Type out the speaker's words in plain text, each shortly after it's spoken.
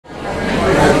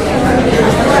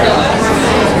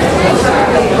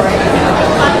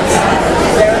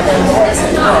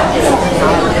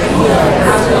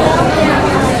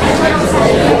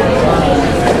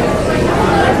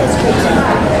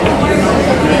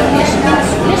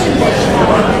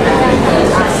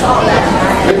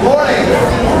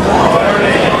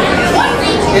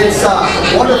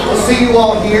see you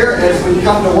all here as we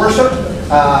come to worship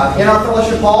in our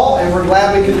fellowship hall, and we're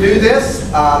glad we can do this.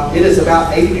 It is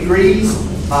about 80 degrees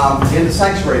in the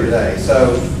sanctuary today,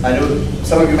 so I know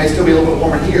some of you may still be a little bit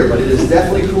warmer here, but it is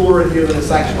definitely cooler in here than the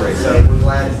sanctuary, so we're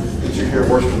glad that you're here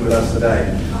worshiping with us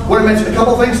today. I want to mention a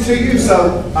couple things to you.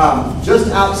 So just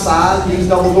outside these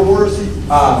double doors,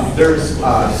 there's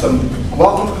some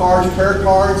welcome cards, prayer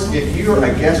cards. If you're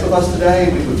a guest with us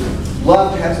today, we would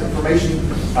love to have some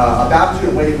information about you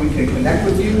and a way we can connect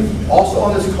with you. Also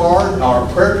on this card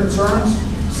are prayer concerns.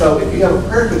 So if you have a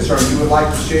prayer concern you would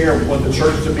like to share with the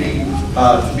church to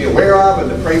be aware of and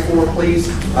to pray for, please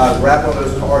grab one of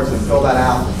those cards and fill that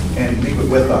out and leave it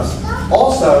with us.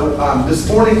 Also, this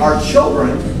morning our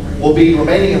children will be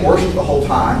remaining in worship the whole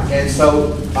time. And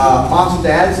so moms and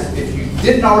dads, if you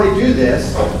didn't already do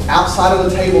this, outside of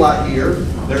the table out here,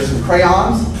 there's some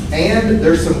crayons and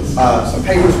there's some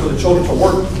papers for the children to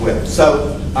work with.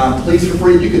 So please feel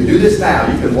free, you can do this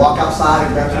now. You can walk outside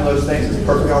and grab some of those things. It's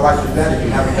perfectly all right to do that if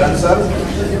you haven't done so.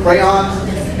 Crayons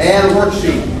and a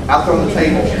worksheet out there on the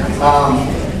table.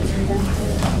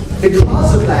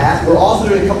 Because of that, we're also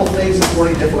doing a couple things this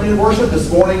morning differently in worship.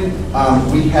 This morning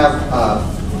we have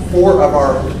 4 of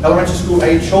our elementary school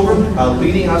age children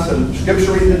leading us in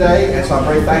scripture reading today, and so I'm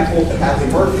very thankful to Kathy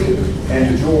Murphy and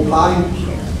to Jewel Potty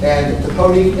and to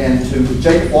Cody and to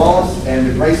Jake Wallace and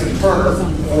to Grayson Turner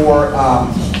for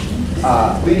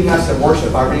leading us in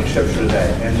worship by reading scripture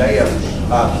today. And they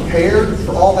have prepared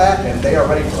for all that, and they are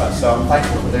ready for us. So I'm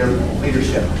thankful for their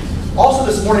leadership. Also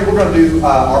this morning we're going to do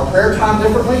our prayer time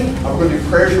differently. We're going to do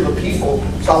prayers for the people.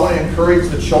 So I want to encourage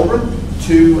the children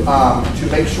to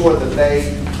make sure that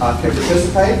they can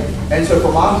participate. And so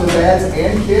for moms and dads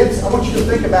and kids, I want you to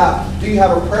think about, do you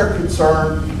have a prayer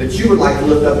concern that you would like to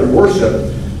lift up in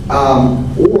worship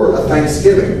or a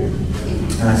thanksgiving?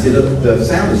 And I see the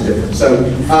sound is different. So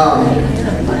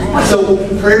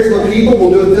prayers for the people,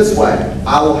 we'll do it this way.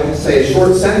 I will say a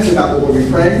short sentence about what we'll be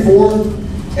praying for,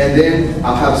 and then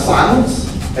I'll have silence.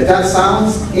 At that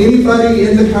silence, anybody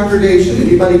in the congregation,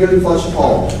 anybody here in the fellowship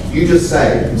hall, you just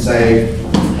say,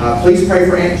 please pray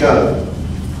for Aunt Joe.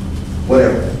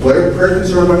 Whatever prayer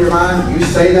concern on your mind, you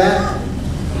say that.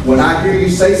 When I hear you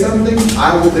say something,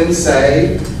 I will then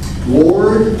say,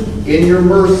 Lord, in your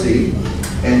mercy,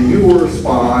 and you will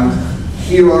respond,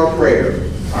 hear our prayer.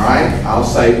 All right? I'll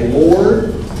say,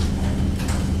 Lord,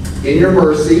 in your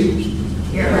mercy,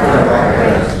 hear our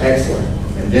prayer. Excellent.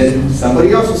 And then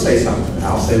somebody else will say something.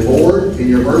 I'll say, Lord, in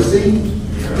your mercy.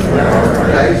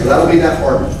 Okay, so that'll be that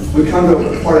part. We come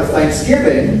to a part of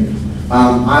Thanksgiving.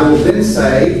 I will then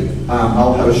say,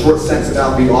 I'll have a short sentence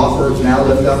about we offer to now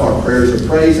lift up our prayers of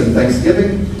praise and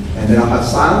thanksgiving. And then I'll have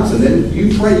silence. And then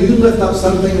you pray, you lift up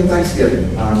something in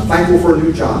thanksgiving. I'm thankful for a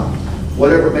new job,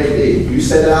 whatever it may be. You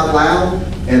say that out loud.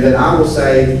 And then I will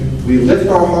say, we lift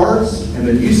our hearts. And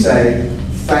then you say,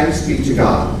 thanks be to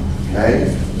God.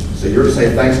 Okay? So you're to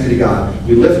say, thanks be to God.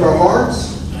 We lift our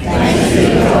hearts. Thanks be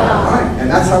to God. All right. And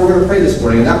that's how we're going to pray this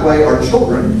morning. And that way our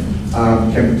children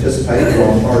can participate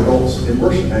along with our adults in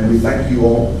worship. And we thank you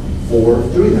all for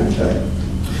doing that today.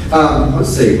 Let's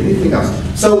see, anything else?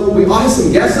 So we have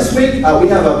some guests this week. We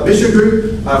have a mission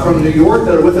group from New York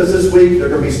that are with us this week. They're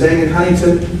going to be staying in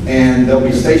Huntington, and they'll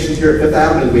be stationed here at Fifth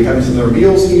Avenue. They'll be having some of their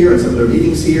meals here and some of their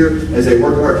meetings here as they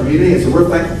work in our community. And so we're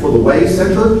thankful for the Way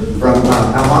Center from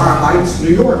Elmira Heights,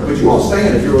 New York. Would you all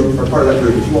stand if you're a part of that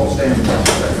group? Would you all stand for that?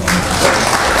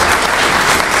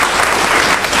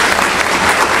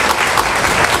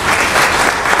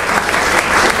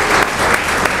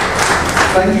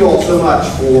 Thank you all so much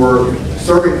for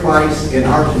serving Christ in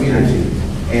our community,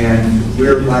 and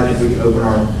we're glad that we can open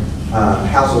our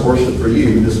house of worship for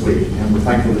you this week, and we're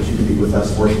thankful that you can be with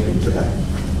us worshiping today.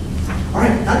 All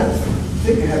right, I don't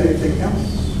think I have anything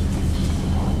else.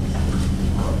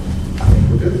 I think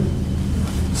we're good.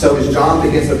 So as John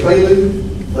begins the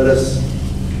prelude, let us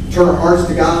turn our hearts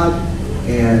to God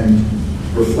and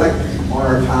reflect on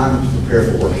our time to prepare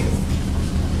for worship.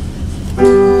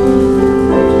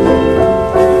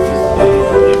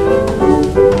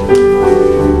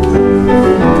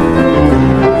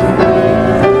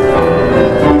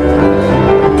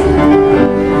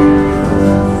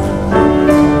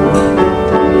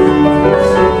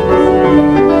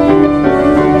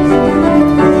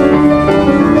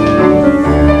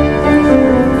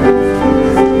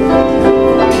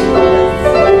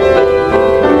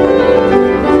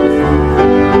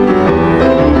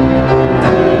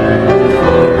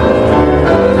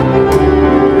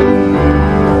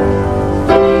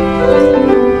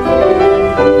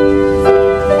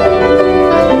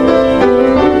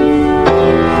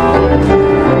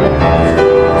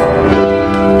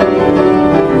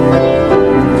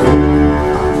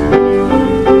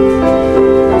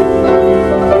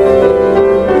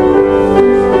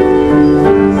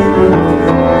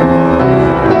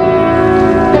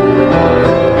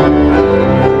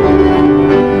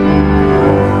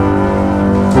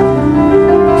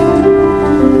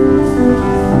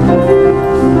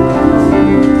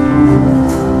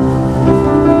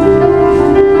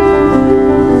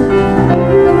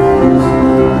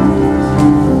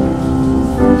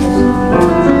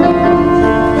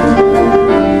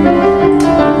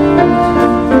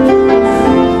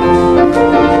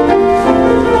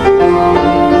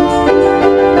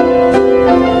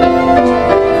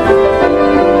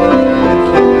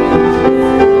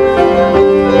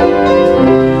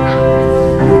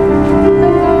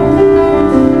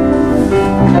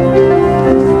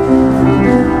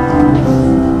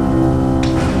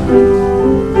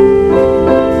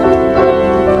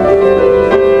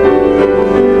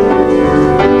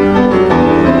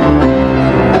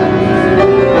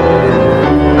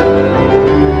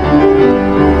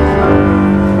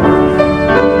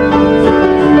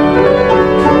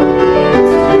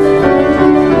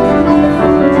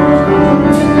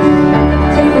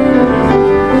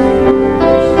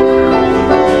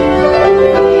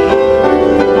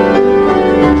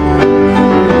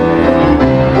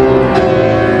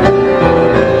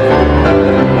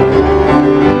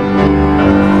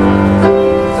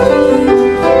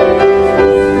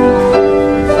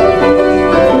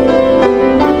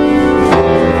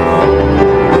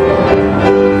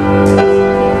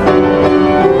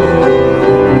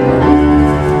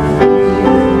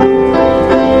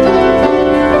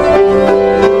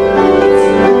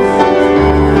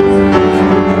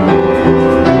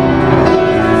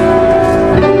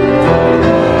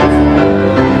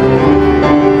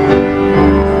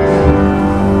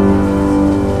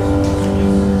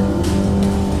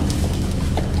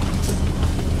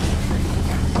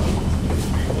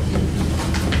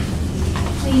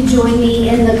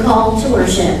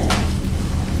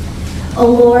 O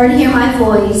Lord, hear my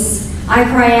voice. I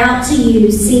cry out to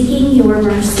you, seeking your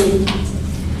mercy.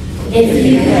 If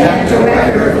you kept a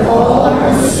record of all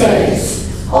our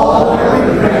mistakes, all our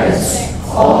regrets,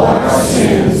 all our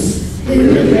sins, who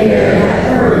would bear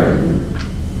that burden?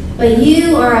 But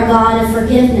you are a God of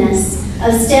forgiveness,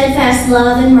 of steadfast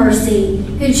love and mercy,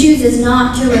 who chooses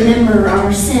not to remember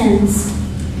our sins.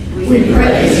 We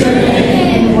praise your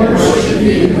name and worship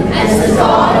you as the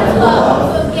God of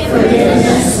love,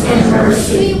 forgiveness, and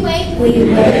mercy. We wait for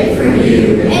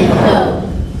you and hope.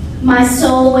 My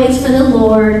soul waits for the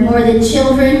Lord more than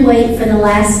children wait for the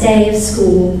last day of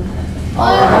school.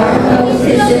 Our hope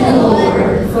is in the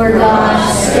Lord, for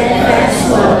God's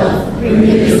steadfast love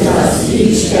renews us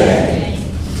each day.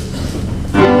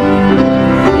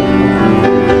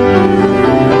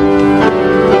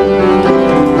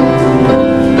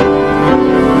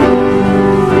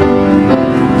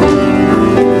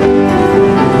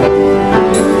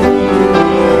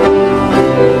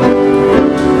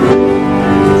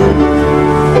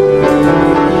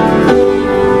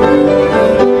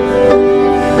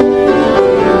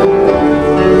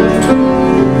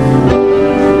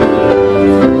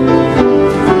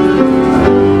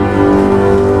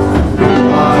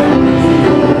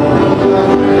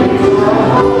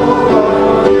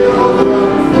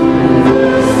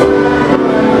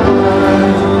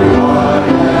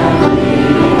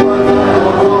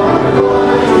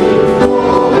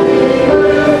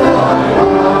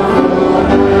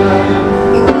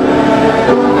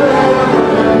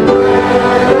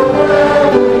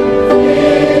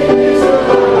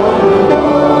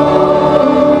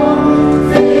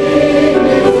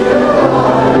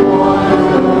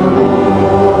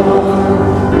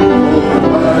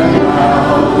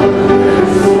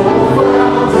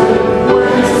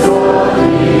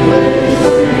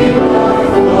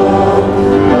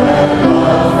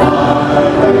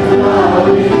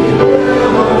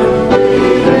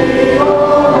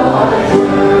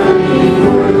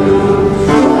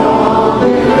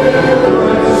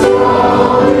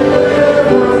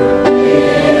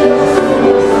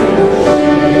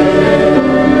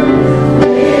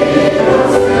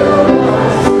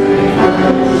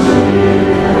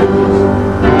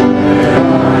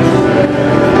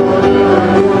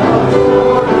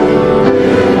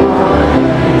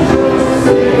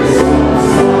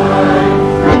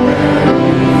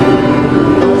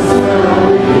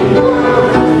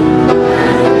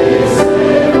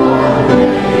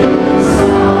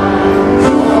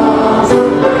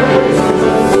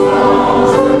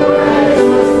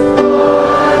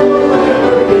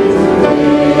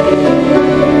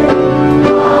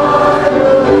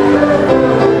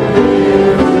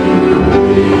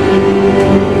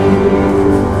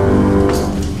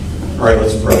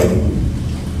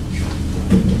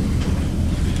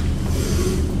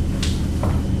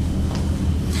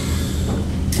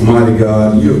 Almighty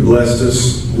God, you have blessed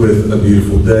us with a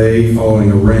beautiful day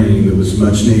following a rain that was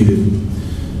much needed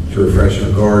to refresh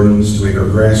our gardens, to make our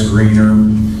grass greener,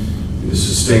 and to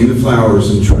sustain the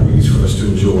flowers and trees for us to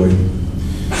enjoy.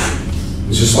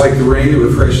 It's just like the rain that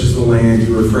refreshes the land,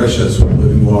 you refresh us with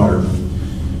living water.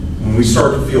 When we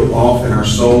start to feel off in our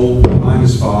soul, remind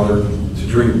us, Father, to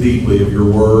drink deeply of your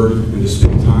word and to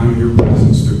spend time in your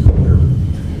presence through prayer.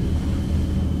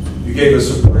 You gave us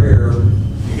a prayer.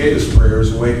 You gave us prayer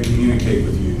as a way to communicate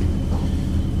with you.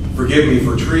 Forgive me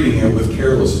for treating it with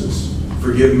carelessness.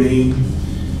 Forgive me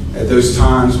at those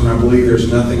times when I believe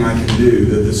there's nothing I can do,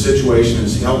 that the situation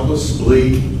is helpless,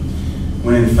 bleak,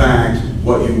 when in fact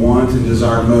what you want and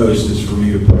desire most is for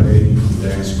me to pray and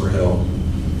to ask for help.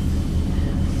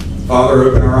 Father,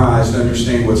 open our eyes to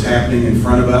understand what's happening in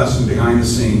front of us and behind the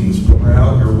scenes. Pour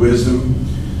out your wisdom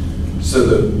so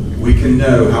that we can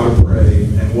know how to pray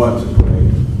and what to pray.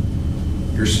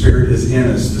 Your Spirit is in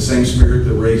us, the same Spirit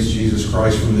that raised Jesus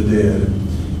Christ from the dead.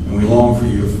 And we long for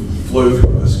you to flow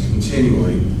through us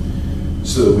continually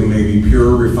so that we may be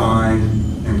pure, refined,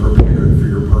 and prepared for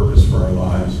your purpose for our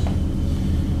lives.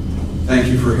 Thank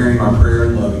you for hearing my prayer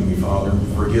and loving me, Father.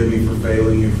 Forgive me for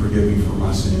failing you. Forgive me for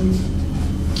my sins.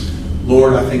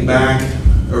 Lord, I think back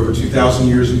over 2,000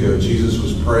 years ago, Jesus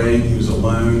was praying. He was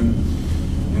alone.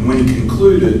 And when he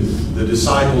concluded, the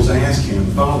disciples asked him,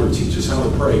 Father, teach us how to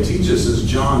pray. Teach us as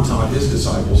John taught his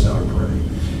disciples how to pray.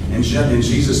 And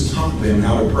Jesus taught them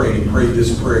how to pray. He prayed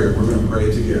this prayer. We're going to pray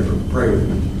it together. Pray with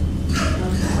me.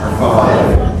 Our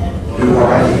Father, who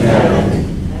art in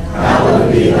heaven,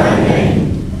 hallowed be thy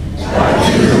name.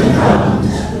 Thy kingdom come,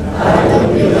 thy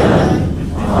will be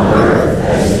done, on earth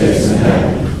as it is in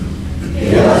heaven.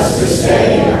 Give us this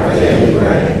day our daily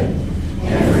bread,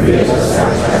 and forgive us our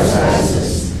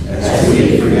trespasses, as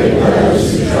we forgive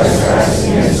those who trespass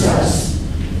against us.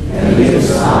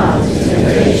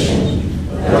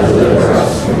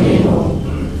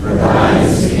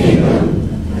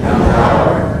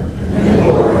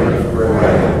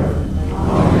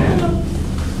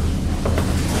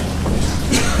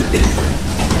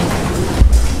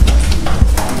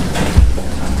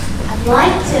 I'd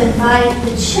like to invite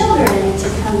the children to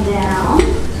come down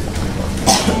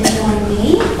and join me.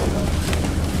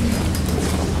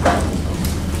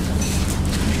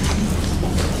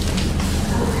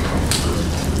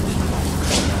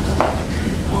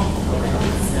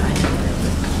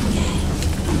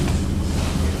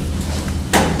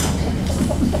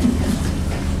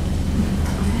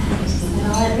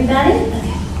 Everybody?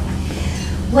 Okay.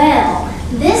 Well,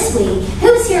 this week, who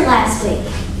was here last week?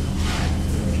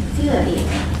 A few of you.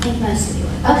 I think most of you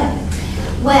were. Okay.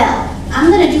 Well, I'm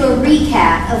going to do a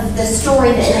recap of the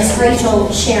story that Miss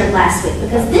Rachel shared last week,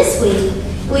 because this week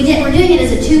we're doing it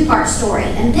as a two-part story,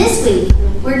 and this week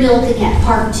we're looking at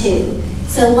part 2.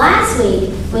 So last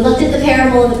week we looked at the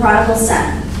parable of the Prodigal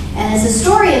Son, and it's a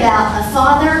story about a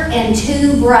father and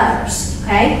 2 brothers.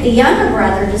 Okay? The younger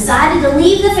brother decided to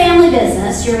leave the family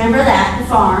business, you remember that, the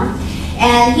farm,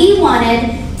 and he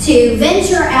wanted to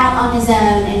venture out on his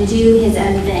own and do his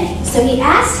own thing. So he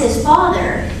asked his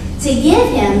father to give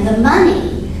him the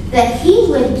money that he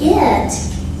would get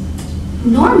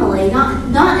normally,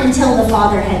 not until the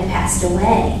father had passed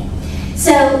away.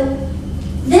 So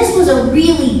this was a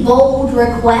really bold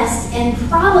request and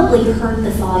probably hurt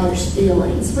the father's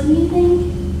feelings, wouldn't you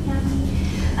think?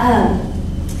 Yeah.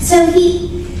 So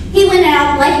he went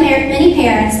out, like many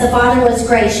parents. The father was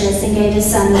gracious and gave his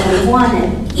son what he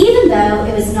wanted, even though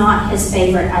it was not his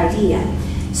favorite idea.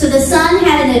 So the son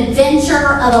had an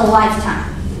adventure of a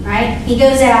lifetime, right? He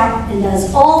goes out and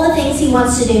does all the things he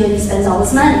wants to do, and he spends all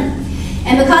his money.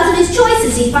 And because of his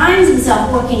choices, he finds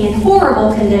himself working in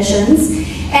horrible conditions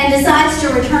and decides to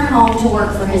return home to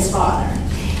work for his father.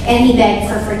 And he begged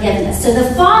for forgiveness. So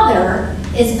the father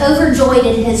is overjoyed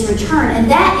at his return,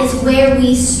 and that is where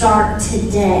we start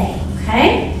today,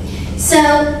 okay? So,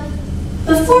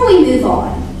 before we move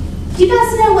on, do you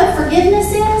guys know what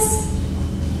forgiveness is?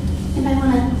 Anybody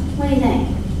want to, what do you think?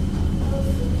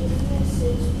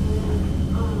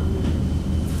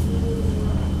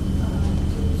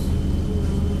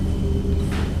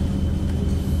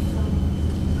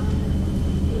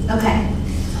 Okay,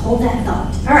 hold that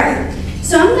thought. All right,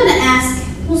 so I'm going to ask,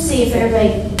 we'll see if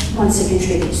everybody wants to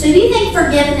contribute. So do you think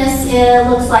forgiveness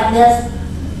looks like this?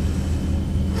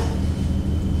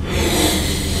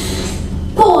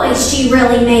 Boy, she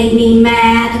really made me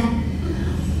mad.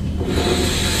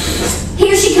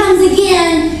 Here she comes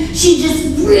again. She just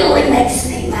really makes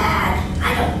me mad.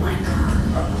 I don't like her.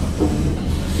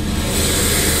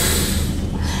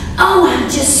 Oh, I'm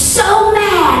just so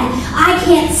mad. I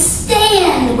can't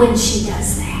stand when she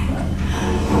does that.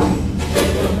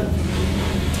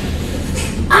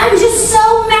 I'm just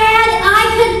so mad I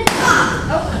could...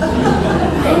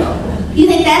 You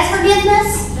think that's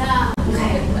forgiveness? No.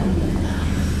 Okay.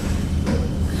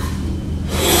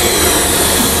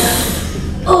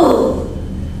 Oh,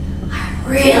 I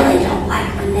really don't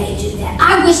like when they do that.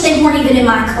 I wish they weren't even in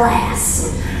my class.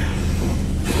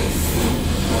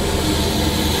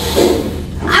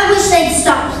 I wish they'd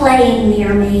stop playing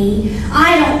near me.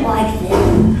 I don't like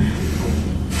them.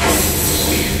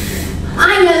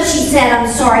 I know she said I'm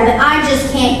sorry, but I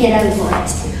just can't get over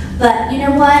it. But you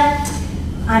know what?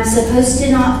 I'm supposed to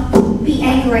not be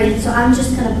angry, so I'm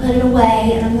just going to put it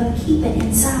away and I'm going to keep it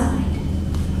inside.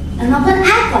 And I'm not going to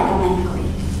act like I'm angry,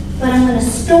 but I'm going to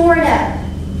store it up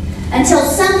until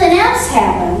something else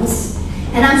happens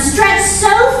and I'm stretched so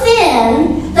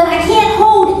thin that I can't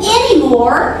hold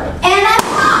anymore and I'm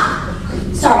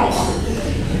not. Sorry.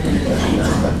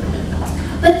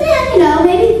 But then, you know,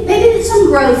 maybe some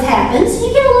growth happens and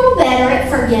you get a little better at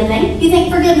forgiving. You think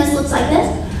forgiveness looks like this?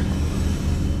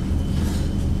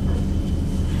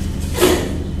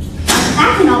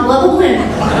 I cannot blow a balloon.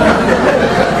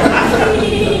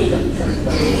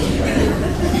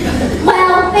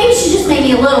 Well, maybe she just made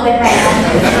me a little bit mad.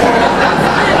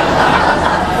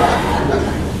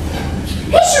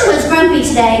 He sure was grumpy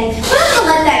today, but I'm going to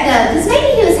let that go because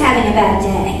maybe he was having a bad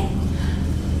day.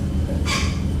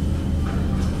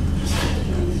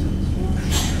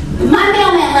 My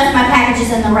mailman left my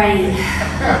packages in the rain,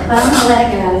 but I'm going to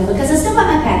let it go because I still got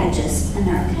my packages and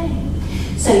they're okay.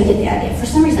 So you get the idea. For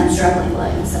some reason I'm struggling with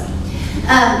myself.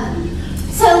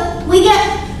 So we get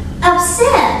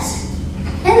upset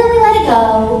and then we let it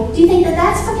go. Do you think that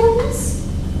that's forgiveness?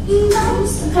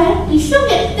 Okay. You still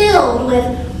get filled with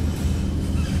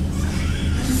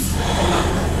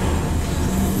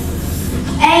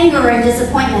anger and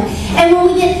disappointment. And when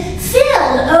we get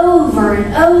filled over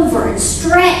and over and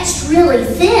stretched really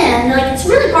thin, like it's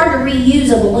really hard to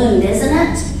reuse a balloon, isn't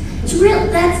it? It's real.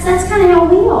 That's kind of how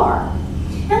we are.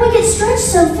 And we get stretched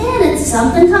so thin and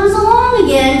something comes along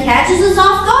again, catches us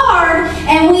off guard,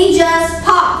 and we just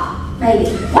pop. Maybe.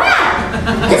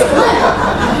 Wow! This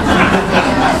balloon.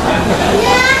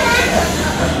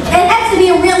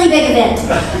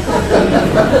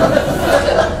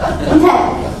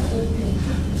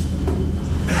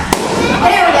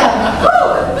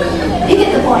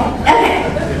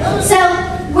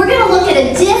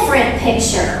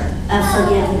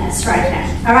 forgiveness right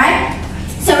now. All right?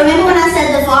 So remember when I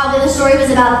said the story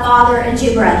was about a father and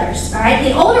two brothers. All right?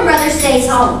 The older brother stays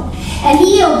home, and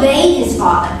he obeyed his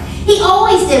father. He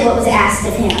always did what was asked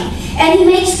of him. And he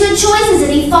makes good choices,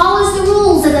 and he follows the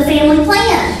rules of the family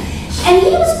plan. And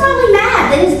he was probably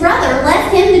mad that his brother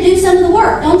left him to do some of the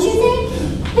work, don't you think?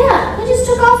 Yeah, he just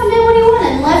took off and did what he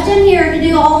wanted and left him here to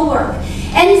do all the work.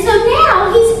 And so now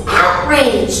he's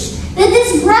outraged that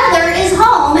this brother is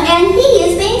home and he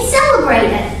is being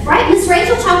celebrated. Right? Miss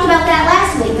Rachel talked about that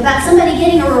last week, about somebody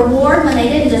getting a reward when they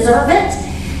didn't deserve it.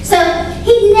 So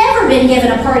he'd never been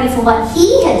given a party for what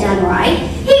he had done right.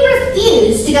 He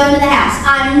refused to go into the house.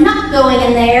 I'm not going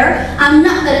in there. I'm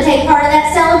not going to take part of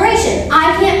that celebration.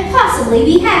 I can't possibly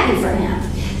be happy for him.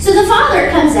 So the father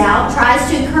comes out,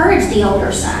 tries to encourage the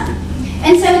older son.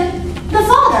 And so the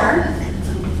father,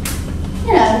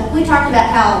 we talked about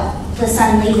how the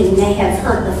son leaving may have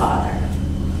hurt the father.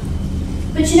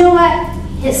 But you know what?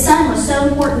 His son was so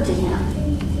important to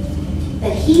him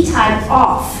that he tied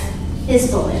off his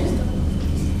balloon.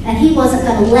 And he wasn't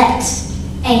going to let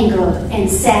anger and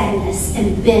sadness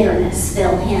and bitterness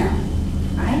fill him.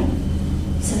 Right?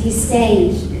 So he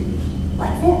stayed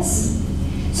like this.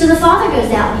 So the father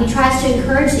goes out and he tries to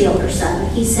encourage the older son.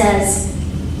 He says,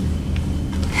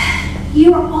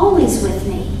 "You are always with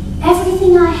me.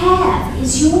 Everything I have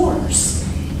is yours."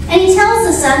 And he tells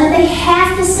the son that they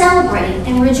have to celebrate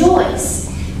and rejoice.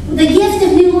 The gift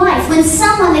of new life. When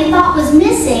someone they thought was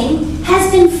missing has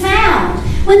been found.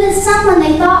 When someone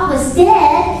they thought was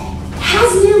dead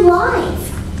has new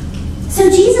life. So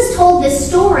Jesus told this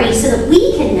story so that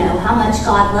we can know how much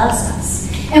God loves us.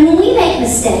 And when we make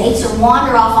mistakes or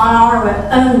wander off on our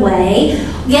own way,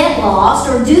 get lost,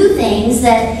 or do things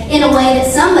that in a way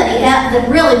that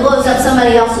really blows up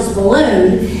somebody else's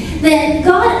balloon, then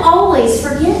God always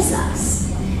forgives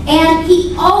us. And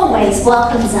He always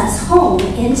welcomes us home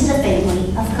into the family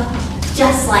of God,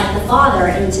 just like the father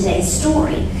in today's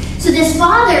story. So this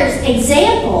father's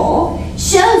example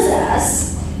shows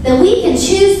us that we can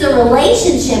choose the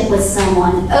relationship with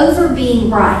someone over being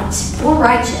right or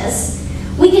righteous.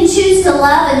 We can choose to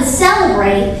love and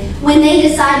celebrate when they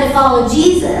decide to follow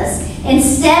Jesus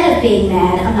instead of being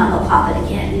mad. I'm not going to pop it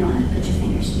again. You don't have to put your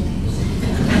fingers in your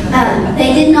ears.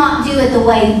 They did not do it the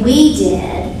way we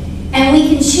did. And we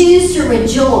can choose to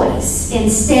rejoice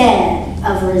instead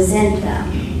of resent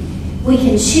them. We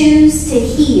can choose to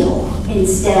heal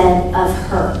instead of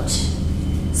hurt.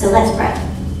 So let's pray.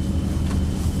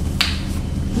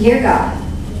 Dear God,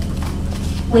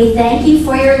 we thank you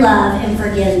for your love and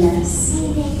forgiveness.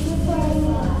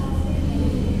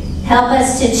 Help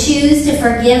us to choose to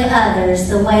forgive others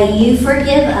the way you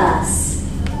forgive us.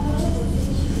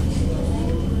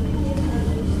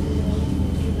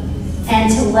 And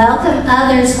to welcome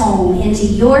others home into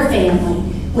your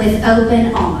family with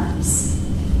open arms.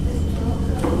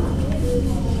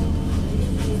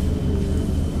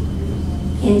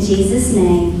 In Jesus'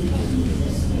 name,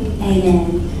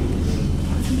 amen.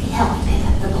 Help me pick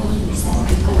up the balloons. That would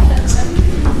be great.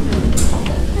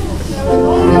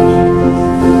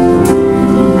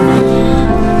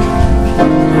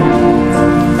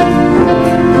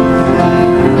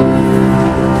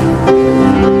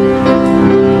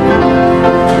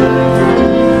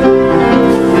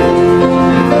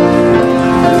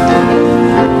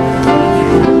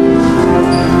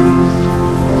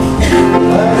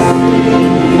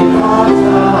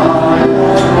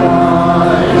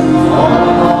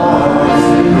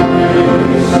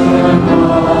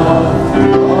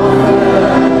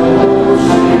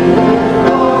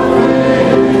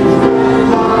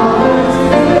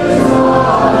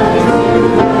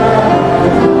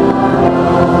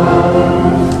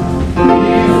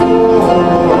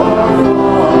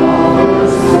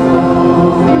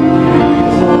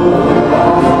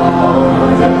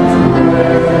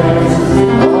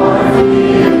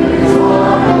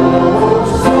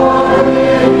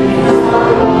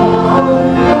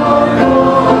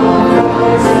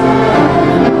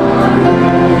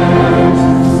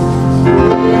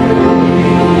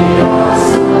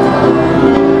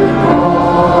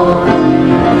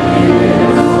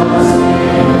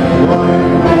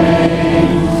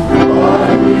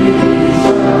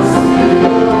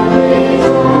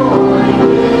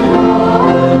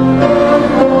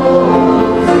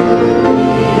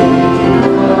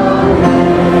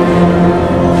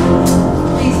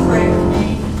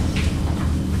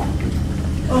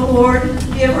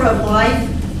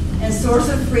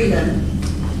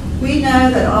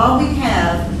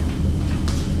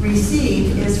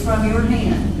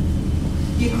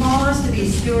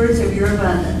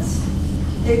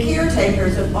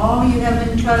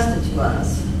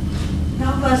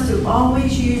 Help us to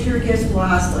always use your gifts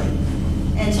wisely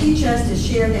and teach us to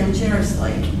share them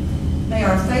generously. May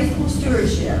our faithful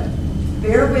stewardship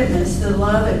bear witness to the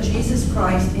love of Jesus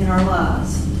Christ in our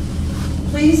lives.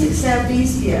 Please accept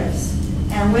these gifts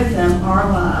and with them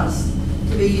our lives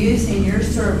to be used in your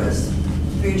service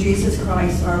through Jesus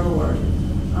Christ our Lord.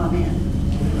 Amen.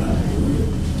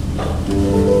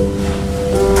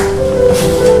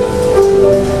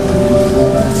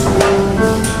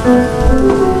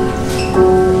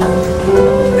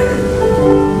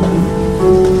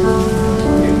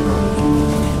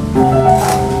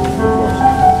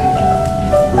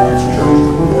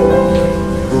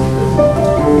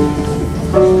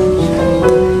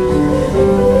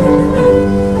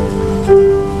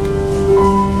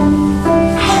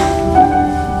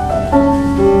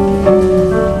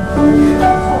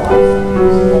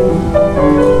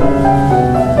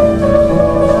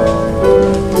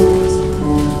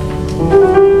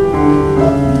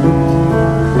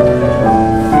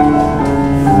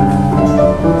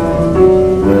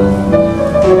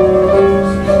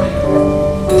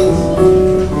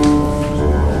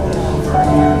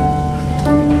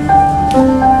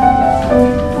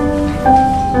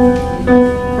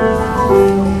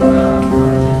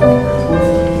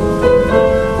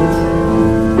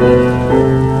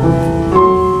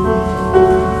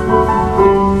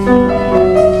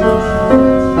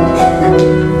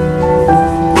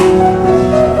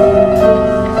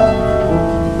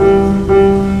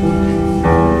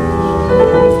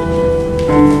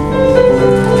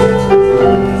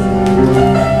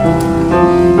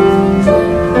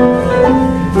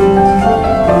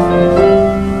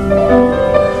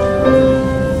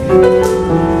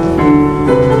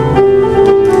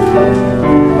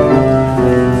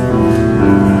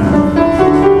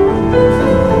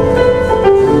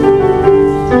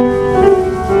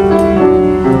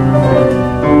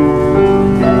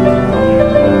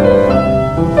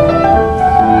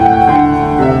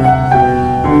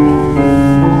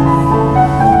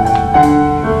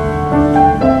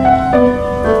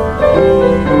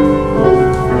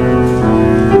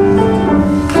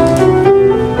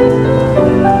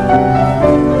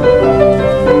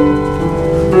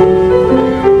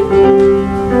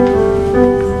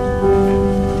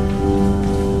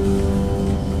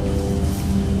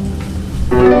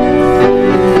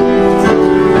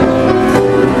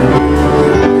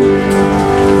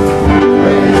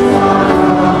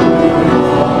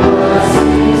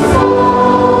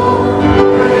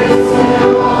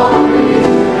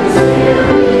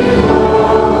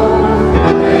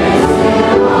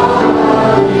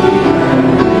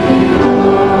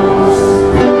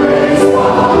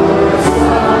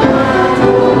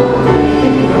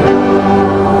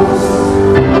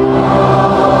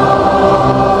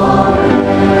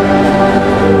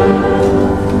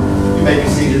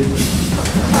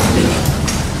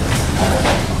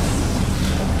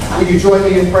 Will you join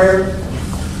me in prayer?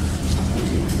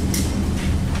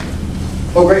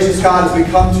 Oh, gracious God, as we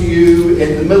come to you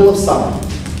in the middle of summer,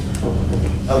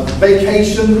 of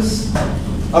vacations,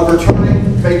 of returning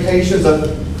vacations,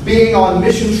 of being on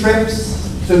mission trips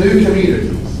to new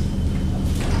communities,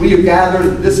 we have gathered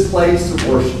in this place of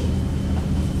worship.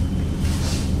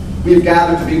 We have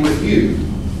gathered to be with you.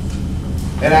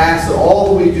 And I ask that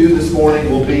all that we do this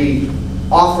morning will be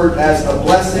offered as a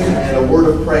blessing and a word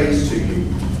of praise to you.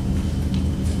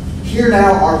 Hear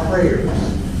now our prayers.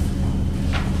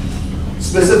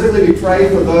 Specifically, we pray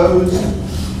for those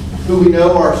who we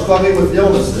know are struggling with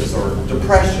illnesses or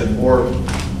depression, or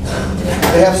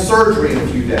they have surgery in a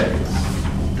few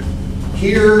days.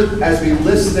 Hear as we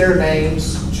list their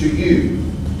names to you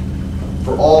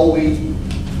for all we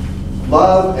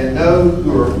love and know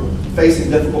who are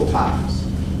facing difficult times.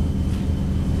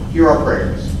 Hear our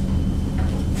prayers.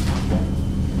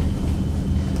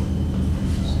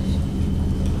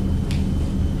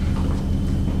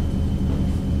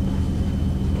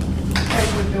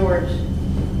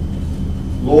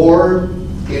 Lord,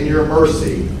 in your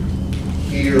mercy,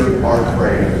 hear our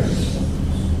prayers.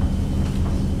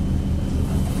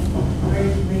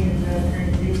 Praise me in that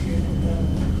transition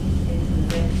into the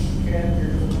next chapter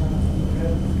of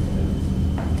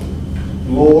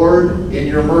Lord, in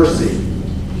your mercy,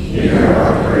 hear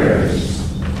our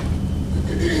prayers.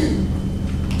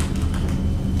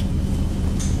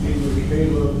 Be with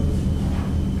Caleb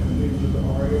and be with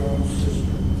Ariana's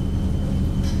sister.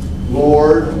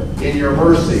 Lord, in your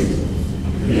mercy,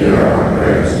 hear our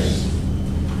prayers.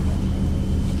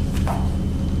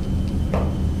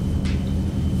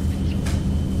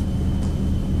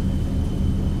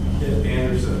 Kit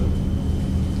Anderson.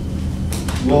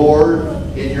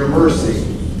 Lord, in your mercy,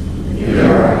 hear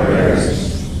our prayers.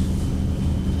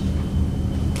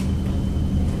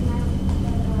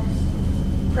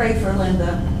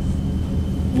 Linda.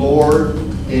 Lord,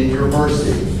 in your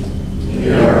mercy,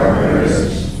 hear our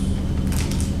prayers.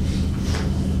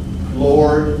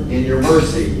 Lord, in your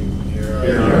mercy, Hear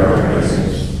our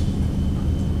prayers.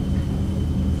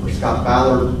 for Scott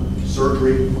Ballard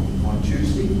surgery on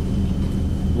Tuesday.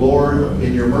 Lord,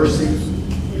 in your mercy,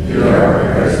 Hear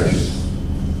our prayers.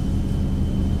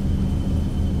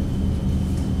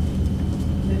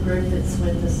 The group that's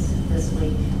with us this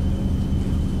week.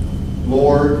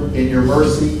 Lord, in your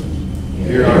mercy.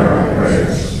 Hear our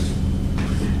prayers.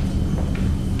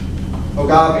 Oh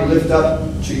God, we lift up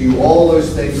to you all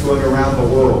those things going around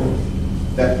the world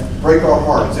that break our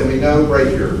hearts and we know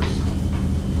break yours.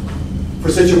 For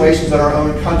situations in our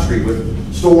own country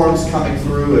with storms coming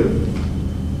through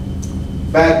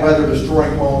and bad weather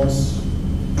destroying homes,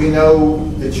 we know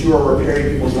that you are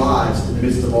repairing people's lives in the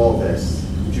midst of all this.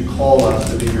 Would you call us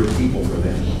to be your people for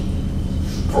them?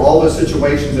 For all those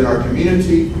situations in our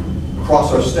community,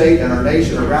 across our state and our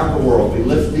nation, around the world, we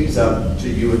lift these up to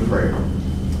you in prayer.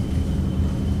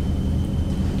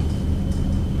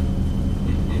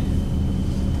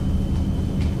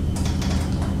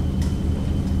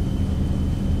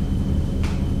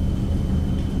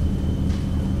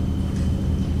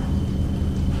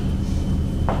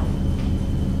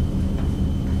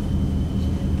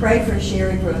 Pray for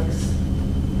Sherry Brooks.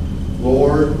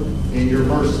 Lord, in your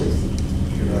mercy.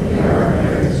 Hear our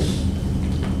prayers.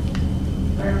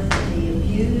 Prayer for the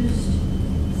abused,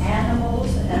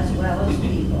 animals as well as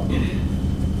people.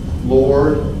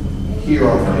 Lord, hear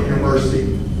our in your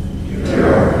mercy. Hear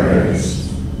our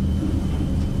prayers.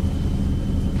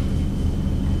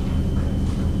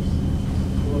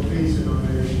 For peace in our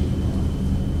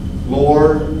nation.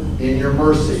 Lord, in your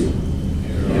mercy.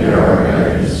 Hear our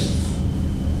prayers.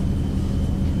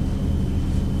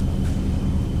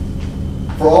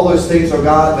 For all those things, oh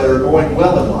God, that are going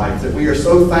well in life, that we are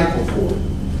so thankful for.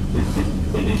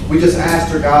 We just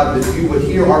ask, oh God, that you would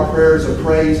hear our prayers of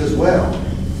praise as well.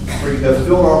 For you have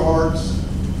filled our hearts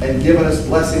and given us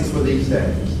blessings for these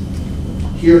days.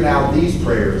 Hear now these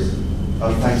prayers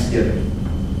of thanksgiving.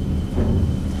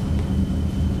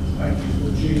 Thank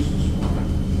you for Jesus.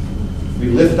 We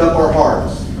lift up our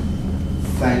hearts.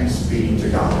 Thanks be to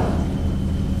God.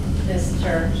 This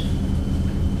church.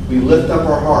 We lift up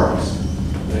our hearts.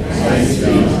 Thanks be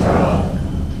to God.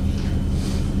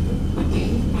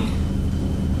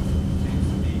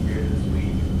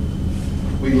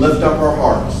 We lift up our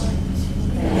hearts.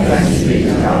 Thanks be to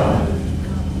God.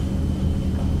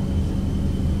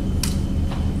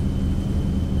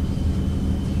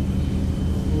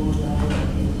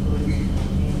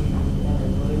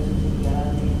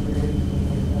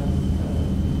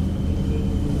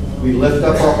 We lift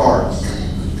up our hearts.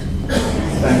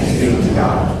 Thanks be to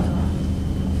God.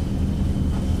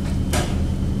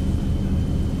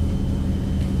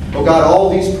 Oh God, all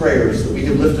these prayers that we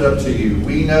have lifted up to you,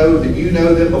 we know that you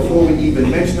know them before we even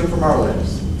mention them from our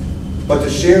lips. But to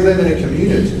share them in a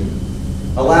community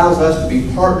allows us to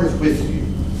be partners with you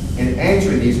in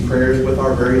answering these prayers with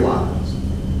our very lives.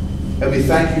 And we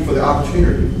thank you for the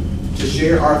opportunity to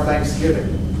share our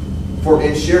thanksgiving. For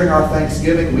in sharing our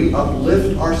thanksgiving, we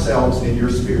uplift ourselves in your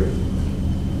spirit.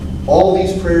 All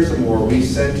these prayers and more we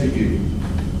send to you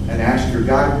and ask your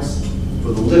guidance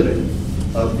for the living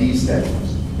of these days.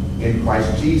 In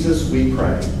Christ Jesus we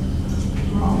pray.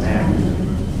 Amen.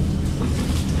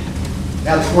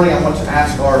 Now this morning I want to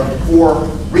ask our four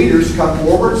readers to come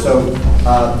forward. So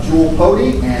Jewel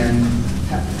Pody and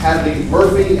Hadley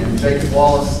Murphy and Jacob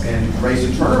Wallace and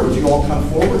Grayson Turner, would you all come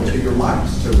forward to your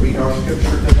mics to read our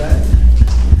scripture today?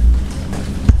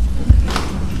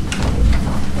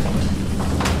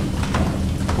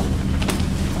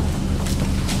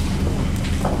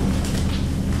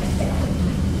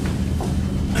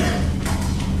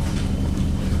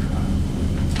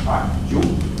 All right, Jewel.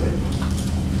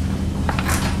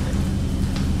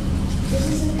 This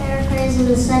is a paraphrase of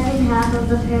the second half of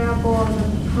the parable of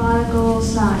the Prodigal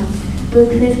Son, Luke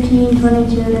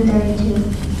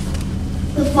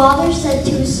 15:22-32. The father said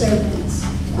to his servants,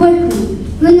 Quickly,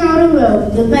 bring out a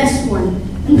robe, the best one,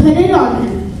 and put it on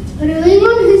him. Put a ring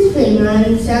on his finger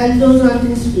and sandals on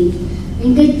his feet,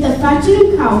 and get the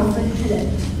fattened calf and kill it.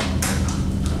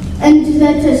 And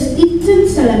let us eat and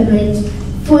celebrate,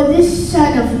 for this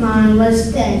son of mine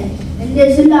was dead and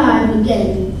is alive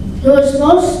again. He was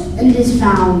lost and is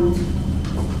found.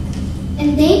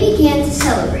 and they began to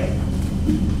celebrate.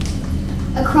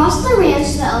 Across the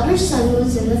ranch, the elder son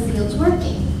was in the fields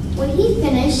working. When he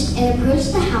finished and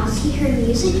approached the house, he heard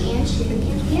music and cheering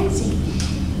and dancing.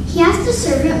 He asked the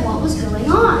servant what was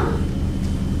going on.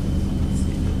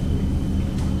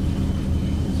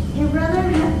 Your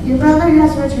brother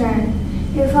has returned,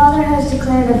 Your father has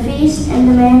declared a feast and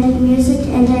demanded music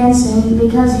and dancing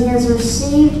because he has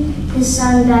received his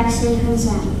son back safe and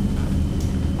sound.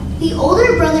 The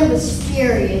older brother was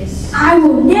furious. I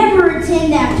will never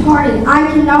attend that party. I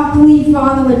cannot believe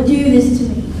Father would do this to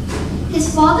me.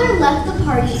 His father left the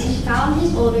party and found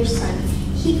his older son.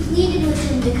 He pleaded with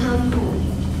him to come home.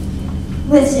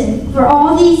 Listen, for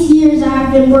all these years I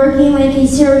have been working like a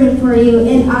servant for you,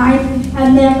 and I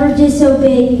have never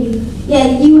disobeyed you.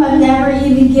 Yet you have never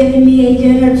even given me a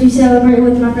dinner to celebrate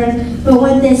with my friends. But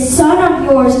when this son of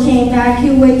yours came back,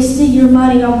 who wasted your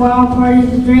money on wild parties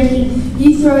and drinking,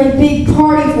 you threw a big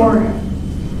party for him.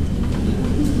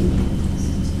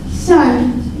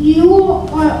 Son, you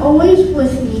are always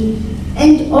with me,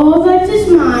 and all that is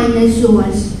mine is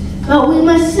yours. But we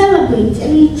must celebrate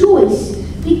and rejoice,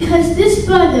 because this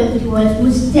brother of yours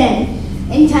was dead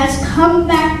and has come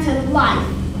back to life.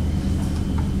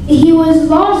 He was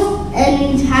lost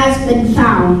and has been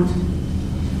found.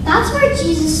 That's where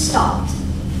Jesus stopped.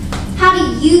 How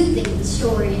do you think the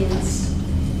story ends?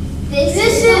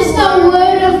 This is the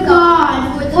word of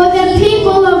God for the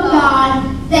people of God.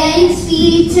 Thanks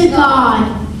be to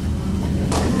God.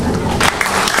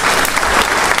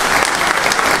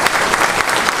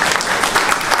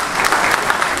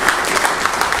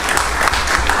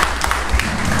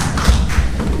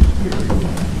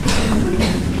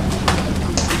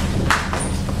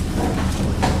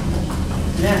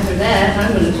 And after that,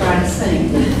 I'm going to try to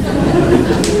sing.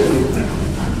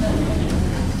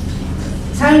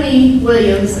 Tony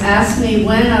Williams asked me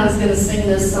when I was going to sing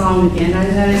this song again.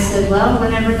 And I said, well,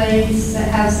 whenever they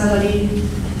have somebody,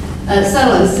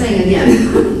 someone sing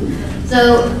again.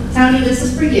 So, Tony, this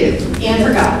is for you and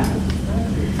for God.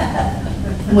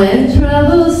 When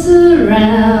troubles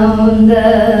surround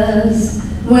us,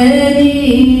 when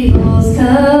evils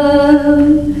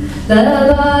come,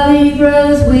 the body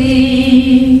grows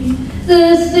weak,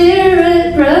 the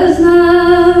spirit grows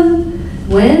numb.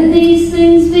 When these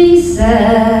things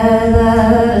beset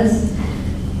us,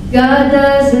 God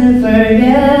doesn't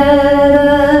forget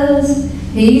us.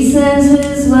 He sends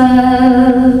His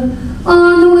love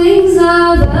on the wings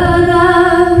of a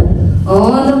dove,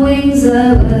 on the wings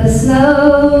of a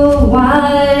snow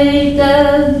white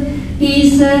dove. He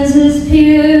sends His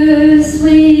pure,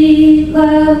 sweet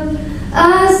love,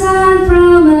 a sign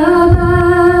from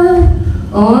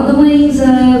above, on the wings of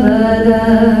a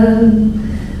dove.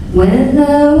 When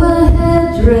Noah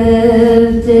had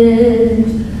drifted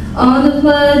on the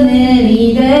flood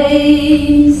many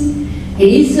days,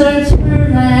 he searched for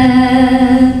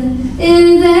land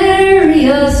in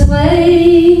various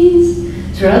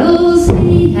ways. Troubles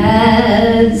he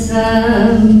had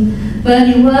some, but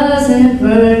he wasn't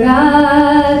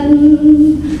forgotten.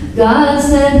 God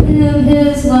sent him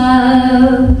His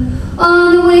love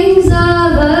on the wings of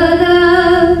a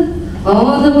dove,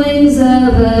 on the wings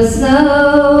of a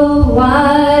snow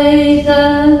white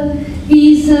dove.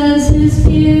 He sends His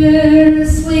pure,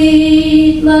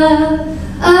 sweet love,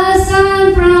 a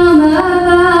sign from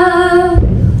above,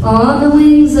 on the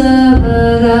wings of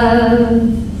a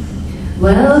dove.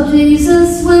 Well,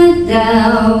 Jesus went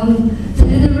down to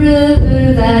the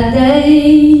river that day.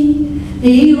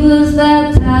 He was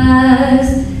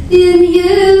baptized in the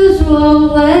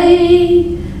usual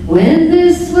way. When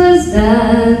this was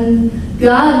done,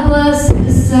 God blessed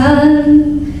His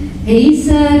Son. He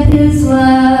sent His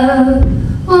love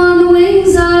on the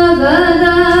wings of a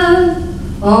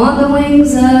dove, on the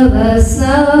wings of a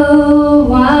snow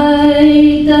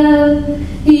white dove.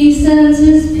 He sends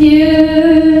His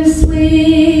pure,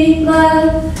 sweet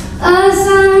love, a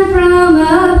sign from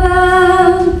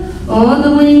above, on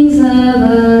the wings of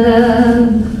a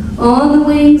dove, on the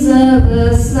wings of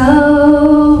a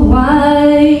snow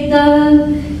white dove.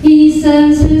 He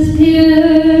sends His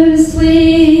pure,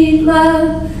 sweet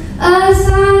love, a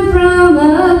sign from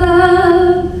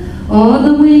above, on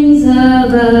the wings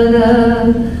of a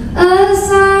dove, a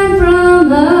sign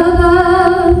from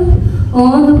above,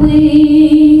 on the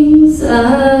wings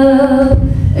of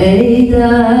a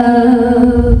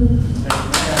dove.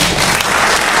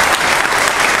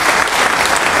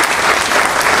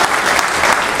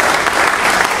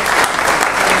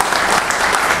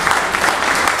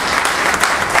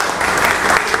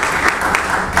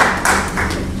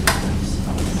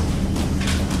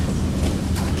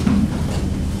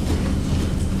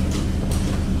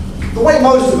 The way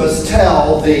most of us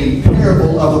tell the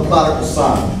parable of the prodigal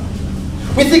son,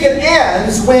 we think it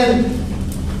ends when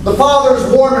the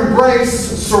father's warm embrace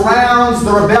surrounds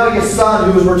the rebellious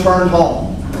son who has returned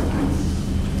home.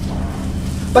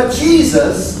 But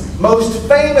Jesus' most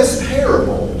famous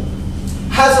parable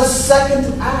has a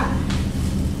second act.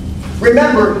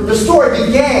 Remember, the story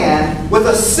began with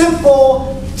a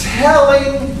simple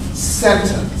telling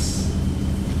sentence.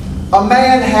 A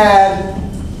man had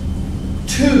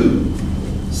 2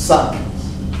 sons.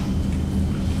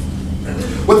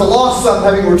 With the lost son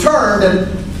having returned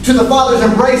and to the father's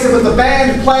embrace and with the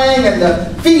band playing and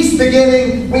the feast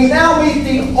beginning, we now meet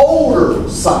the older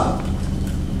son,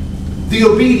 the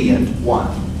obedient one.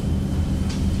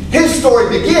 His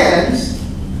story begins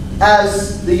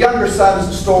as the younger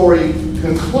son's story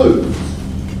concludes.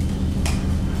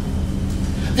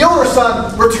 The older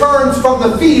son returns from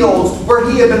the fields where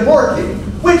he had been working,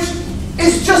 which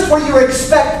is just where you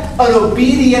expect an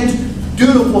obedient,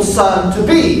 dutiful son to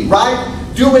be, right?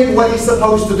 Doing what he's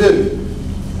supposed to do.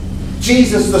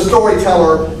 Jesus, the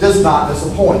storyteller, does not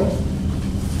disappoint.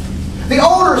 The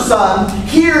older son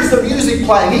hears the music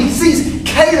playing. He sees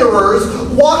caterers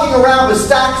walking around with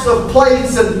stacks of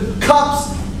plates and cups.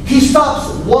 He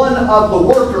stops one of the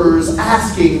workers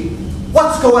asking,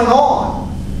 "What's going on?"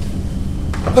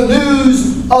 The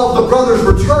news of the brother's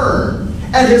return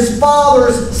and his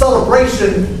father's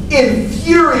celebration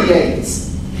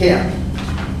infuriates him.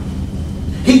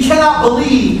 He cannot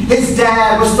believe his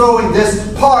dad was throwing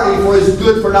this party for his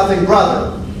good-for-nothing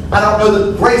brother. I don't know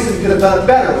that Grayson could have done it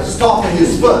better with stomping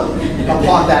his foot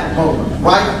upon that moment,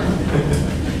 right?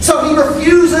 So he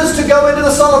refuses to go into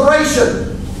the celebration.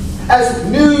 As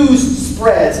news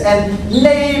spreads and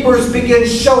neighbors begin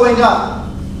showing up,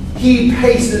 he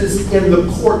paces in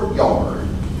the courtyard.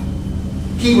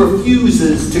 He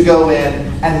refuses to go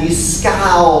in and he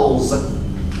scowls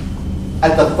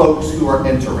at the folks who are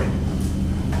entering.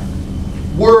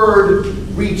 Word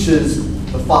reaches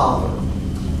the father.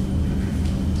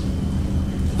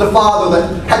 The father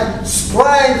that had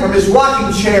sprang from his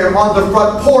rocking chair on the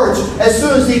front porch as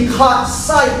soon as he caught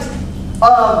sight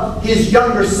of his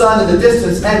younger son in the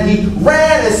distance, and he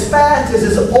ran as fast as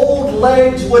his old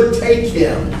legs would take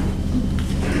him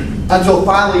until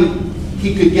finally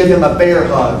he could give him a bear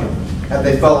hug and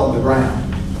they fell on the ground.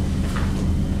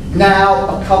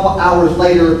 Now, a couple hours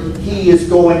later, he is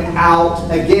going out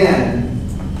again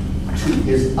to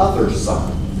his other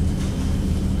son.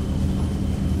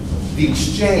 The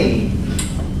exchange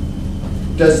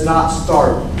does not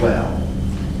start well.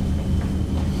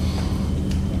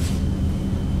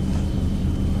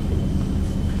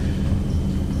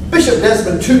 Bishop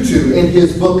Desmond Tutu, in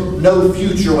his book, No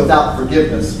Future Without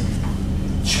Forgiveness,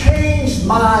 changed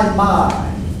my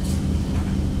mind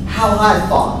how I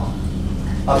thought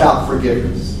about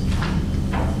forgiveness.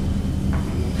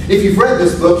 If you've read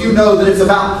this book, you know that it's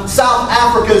about South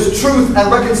Africa's Truth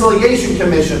and Reconciliation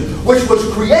Commission, which was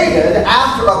created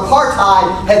after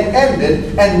apartheid had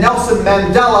ended and Nelson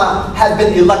Mandela had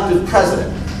been elected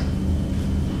president.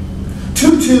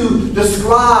 Tutu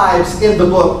describes in the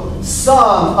book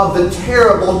some of the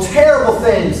terrible, terrible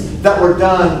things that were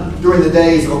done during the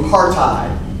days of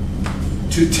apartheid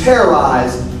to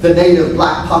terrorize the native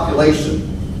black population.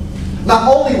 Not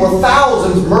only were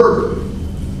thousands murdered,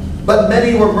 but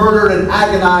many were murdered in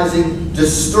agonizing,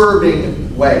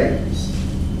 disturbing ways.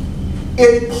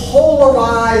 It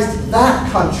polarized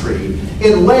that country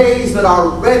in ways that our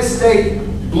red state,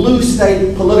 blue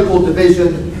state political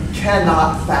division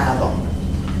cannot fathom.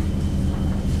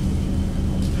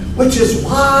 Which is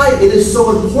why it is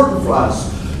so important for us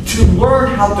to learn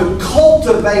how to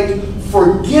cultivate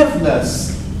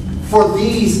forgiveness for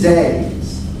these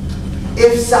days.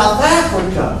 If South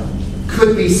Africa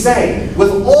could be saved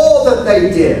with all that they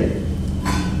did,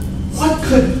 what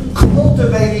could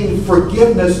cultivating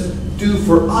forgiveness do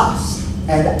for us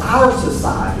and our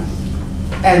society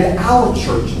and our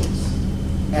churches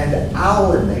and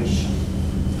our nation?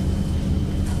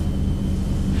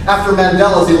 After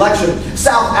Mandela's election,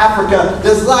 South Africa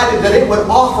decided that it would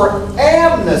offer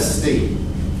amnesty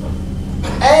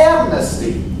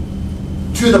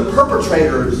to the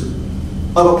perpetrators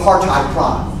of apartheid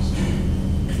crimes.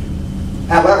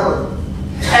 However,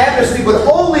 amnesty would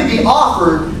only be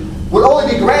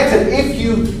granted if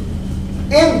you,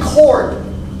 in court,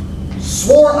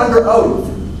 swore under oath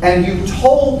and you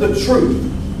told the truth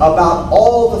about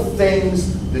all the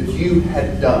things that you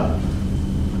had done.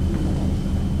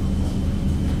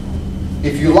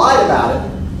 If you lied about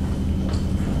it,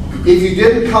 if you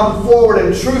didn't come forward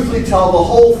and truthfully tell the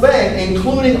whole thing,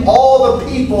 including all the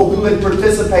people who had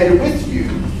participated with you,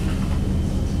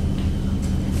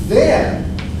 then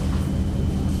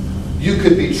you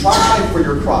could be tried for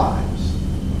your crimes,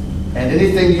 and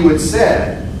anything you had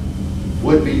said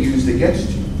would be used against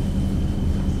you.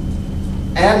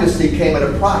 Amnesty came at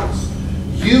a price.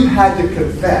 You had to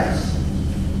confess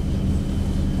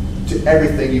to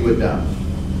everything you had done,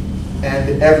 and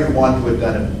to everyone who had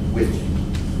done it with you.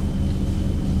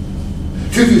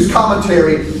 Tutu's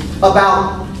commentary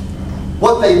about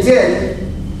what they did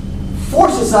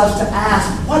forces us to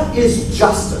ask, what is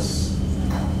justice?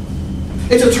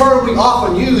 It's a term we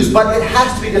often use, but it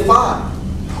has to be defined.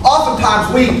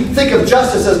 Oftentimes we think of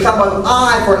justice as kind of an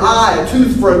eye for an eye, a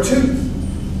tooth for a tooth.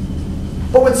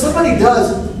 But when somebody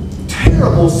does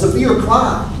terrible, severe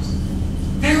crimes,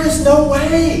 there is no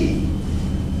way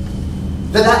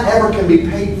that ever can be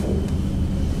paid for.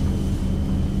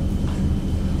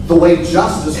 The way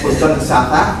justice was done in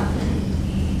South Africa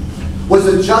was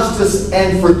that justice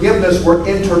and forgiveness were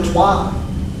intertwined.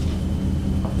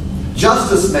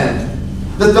 Justice meant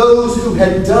that those who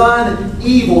had done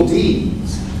evil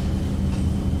deeds,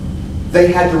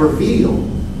 they had to reveal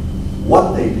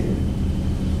what they did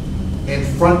in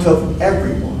front of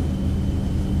everyone.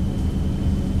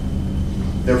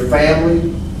 Their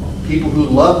family, people who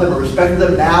loved them and respected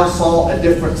them, now saw a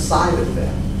different side of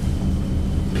them.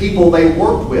 People they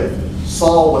worked with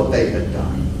saw what they had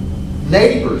done.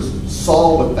 Neighbors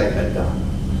saw what they had done.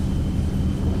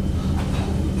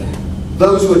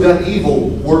 Those who had done evil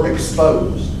were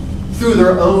exposed through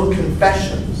their own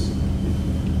confessions.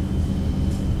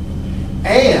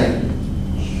 And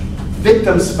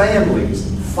victims' families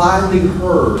finally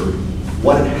heard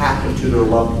what had happened to their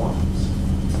loved ones.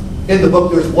 In the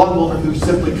book, there's one woman who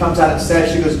simply comes out and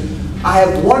says, she goes, I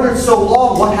have wondered so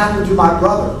long what happened to my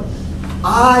brother.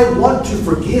 I want to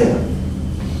forgive,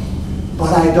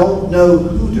 but I don't know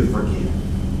who to forgive.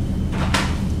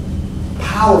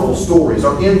 Powerful stories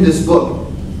are in this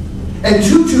book. And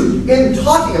Tutu, in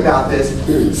talking about this,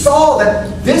 saw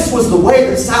that this was the way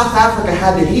that South Africa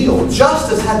had to heal.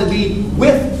 Justice had to be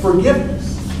with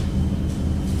forgiveness.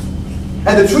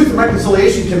 And the Truth and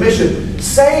Reconciliation Commission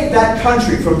saved that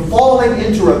country from falling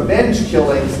into revenge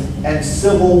killings and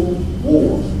civil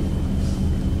war.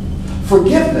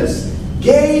 Forgiveness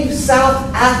gave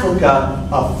South Africa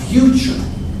a future.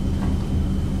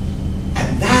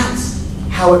 And that's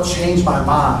how it changed my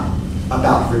mind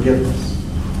about forgiveness.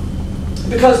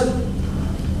 Because,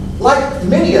 like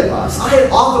many of us, I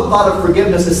had often thought of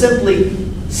forgiveness as simply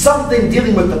something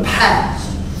dealing with the past,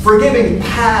 forgiving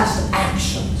past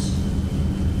actions.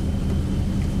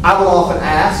 I would often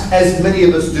ask, as many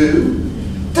of us do,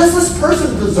 does this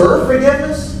person deserve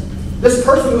forgiveness? This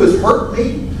person who has hurt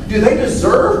me, do they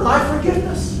deserve my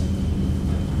forgiveness?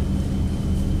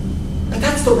 But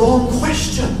that's the wrong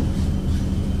question.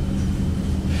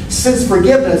 Since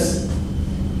forgiveness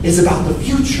is about the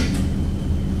future.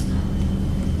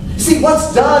 See,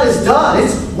 what's done is done.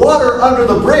 It's water under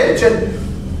the bridge.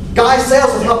 And Guy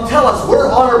Sales has helped tell us we're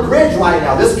on our bridge right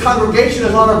now. This congregation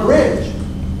is on our bridge.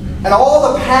 And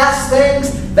all the past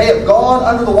things, they have gone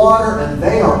under the water and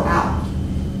they are out.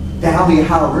 Down the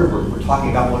Ohio River, we're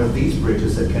talking about one of these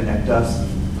bridges that connect us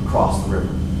across the river.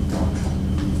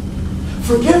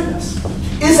 Forgiveness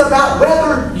is about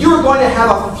whether you're going to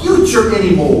have a future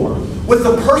anymore with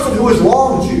the person who has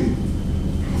wronged you.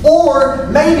 Or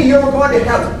maybe you're going to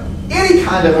have any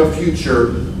kind of a future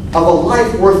of a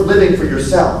life worth living for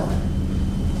yourself.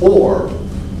 Or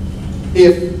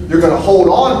if you're going to hold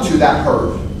on to that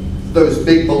hurt, those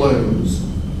big balloons,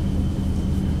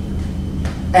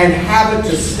 and have it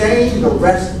to stain the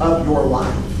rest of your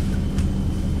life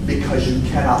because you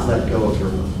cannot let go of your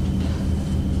hurt.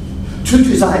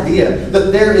 Tutu's idea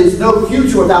that there is no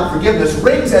future without forgiveness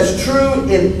rings as true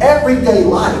in everyday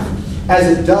life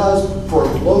as it does for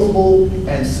global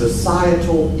and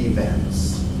societal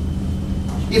events.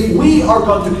 If we are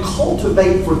going to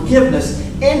cultivate forgiveness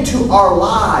into our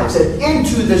lives and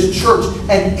into this church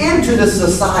and into this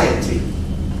society,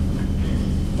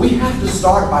 we have to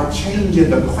start by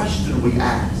changing the question we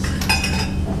ask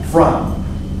from,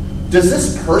 does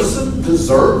this person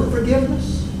deserve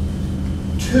forgiveness?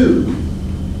 To,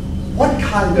 what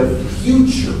kind of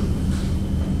future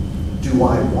do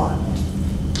I want?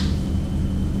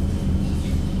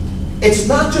 It's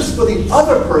not just for the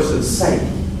other person's sake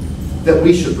that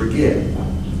we should forgive.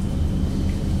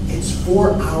 It's for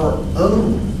our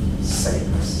own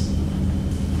sakes.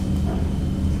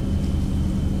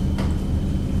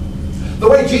 The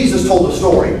way Jesus told the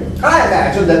story, I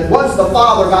imagine that once the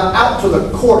father got out to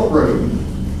the courtroom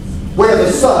where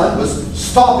the son was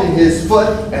stomping his foot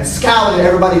and scowling at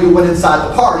everybody who went inside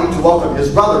the party to welcome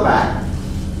his brother back,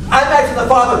 I imagine the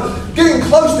father getting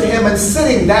close to him and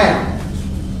sitting down.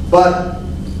 But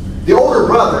the older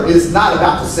brother is not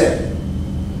about to sit.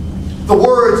 The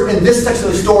words in this section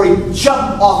of the story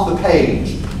jump off the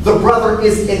page. The brother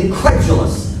is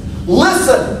incredulous.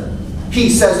 Listen, he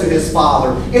says to his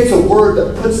father. It's a word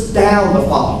that puts down the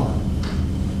father.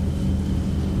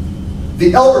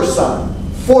 The elder son,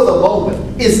 for the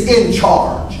moment, is in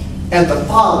charge. and the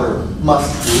Father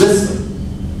must listen.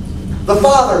 The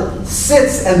Father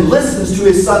sits and listens to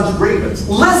his Son's grievance.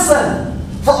 Listen!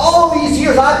 For all these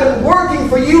years I've been working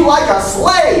for you like a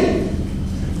slave.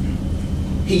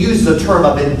 He uses the term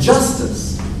of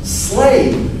injustice,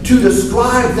 slave, to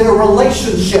describe their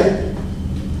relationship.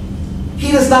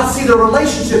 He does not see their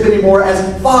relationship anymore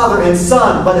as father and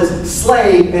son, but as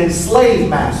slave and slave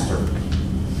master.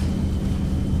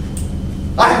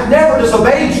 I have never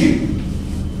disobeyed you,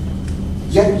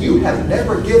 yet you have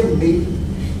never given me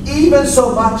even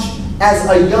so much as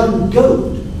a young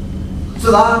goat,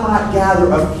 so that I might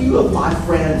gather a few of my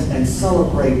friends and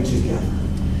celebrate together.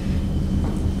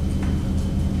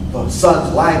 The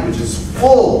son's language is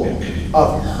full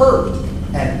of hurt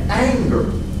and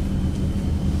anger.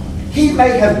 He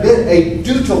may have been a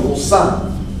dutiful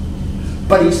son,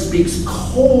 but he speaks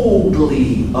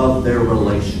coldly of their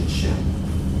relationship.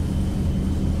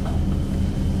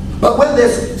 But when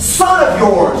this son of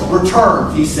yours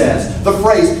returns, he says, the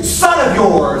phrase son of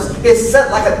yours is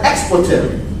set like an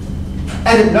expletive.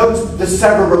 And it notes the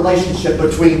severed relationship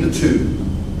between the two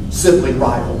sibling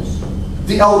rivals.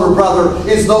 The elder brother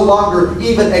is no longer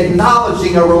even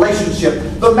acknowledging a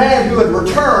relationship. The man who had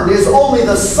returned is only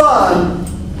the son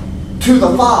to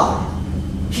the father.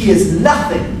 He is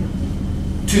nothing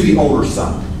to the older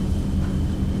son.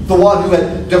 The one who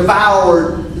had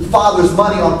devoured the father's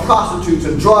money on prostitutes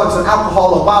and drugs and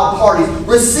alcohol and wild parties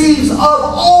receives of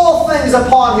all things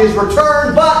upon his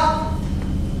return but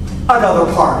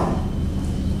another party.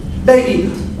 Maybe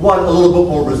one a little bit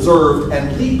more reserved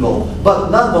and legal, but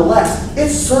nonetheless, it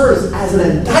serves as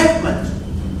an indictment.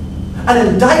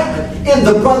 An indictment in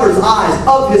the brother's eyes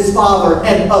of his father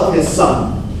and of his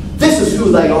son. This is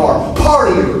who they are,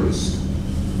 partiers.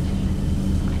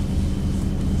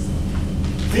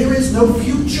 There is no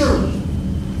future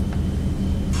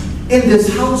in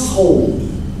this household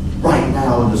right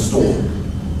now in the story.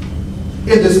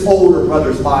 In this older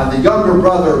brother's mind, the younger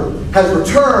brother has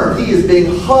returned. He is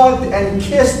being hugged and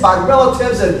kissed by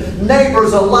relatives and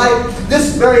neighbors alike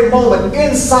this very moment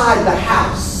inside the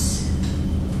house.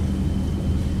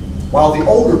 While the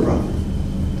older brother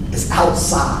is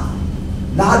outside,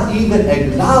 not even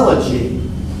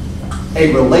acknowledging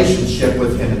a relationship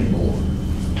with him anymore.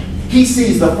 He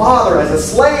sees the father as a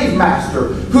slave master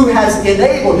who has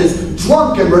enabled his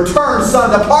drunken returned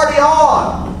son to party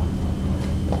on.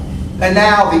 And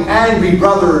now the angry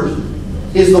brother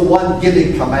is the one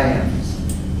giving commands.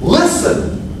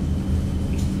 Listen,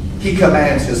 he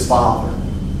commands his father.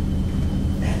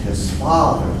 And his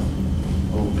father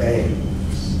obeys.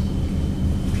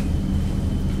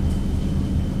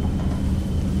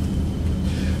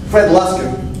 Fred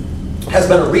Luskin has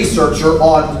been a researcher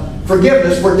on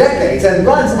forgiveness for decades and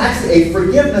runs actually a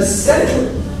forgiveness center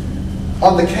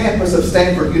on the campus of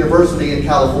Stanford University in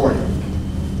California.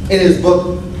 In his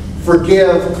book,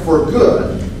 Forgive for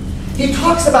Good, he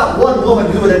talks about one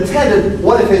woman who had attended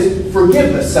one of his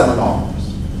forgiveness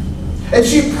seminars. And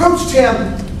she approached him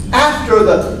after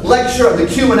the lecture of the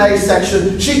Q&A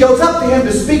section. She goes up to him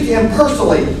to speak to him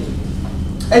personally.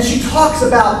 And she talks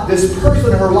about this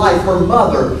person in her life, her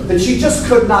mother, that she just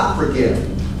could not forgive.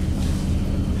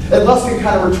 And Luskin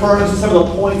kind of returns to some of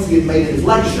the points he had made in his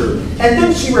lecture. And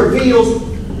then she reveals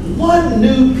one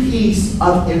new piece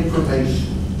of information.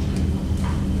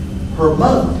 Her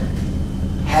mother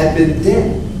had been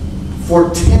dead for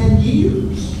 10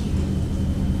 years.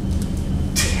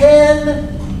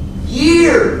 10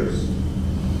 years!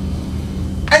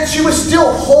 And she was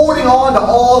still holding on to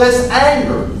all this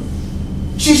anger.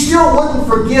 She still wouldn't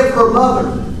forgive her mother.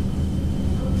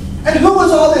 And who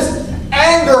was all this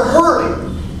anger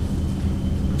hurting?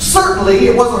 Certainly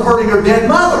it wasn't hurting her dead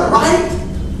mother, right?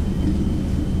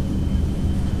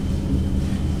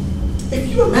 If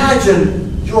you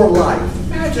imagine your life,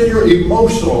 imagine your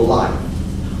emotional life,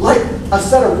 like a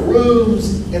set of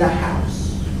rooms in a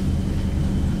house.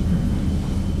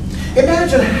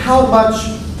 Imagine how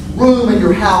much room in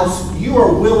your house you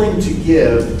are willing to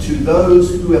give to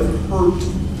those who have hurt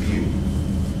you.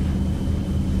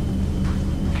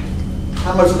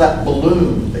 How much of that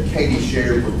balloon that Katie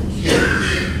shared with the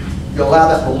kids, you allow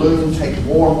that balloon to take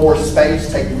more and more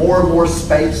space, take more and more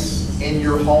space in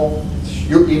your home,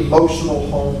 your emotional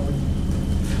home.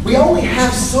 We only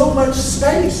have so much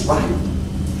space, right,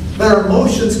 that our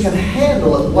emotions can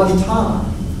handle at one time.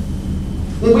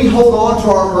 When we hold on to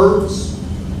our hurts,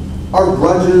 our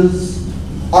grudges,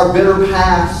 our bitter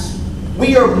past,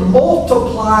 we are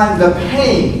multiplying the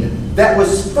pain that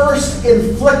was first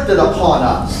inflicted upon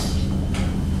us.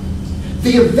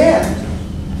 The event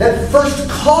that first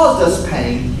caused us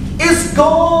pain is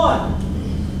gone.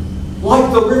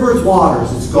 Like the river's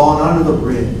waters, it's gone under the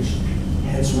bridge.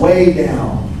 us way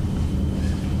down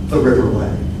the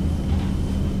riverway.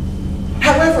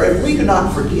 However, if we do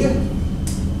not forgive,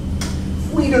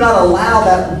 if we do not allow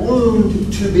that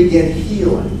wound to begin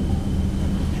healing,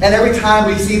 and every time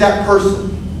we see that person,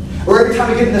 or every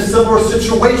time we get in a similar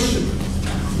situation,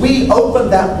 we open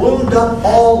that wound up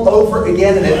all over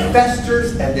again, and it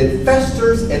festers, and it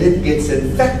festers, and it gets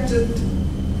infected.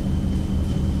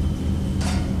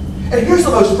 And here's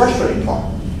the most frustrating part.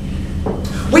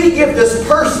 We give this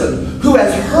person who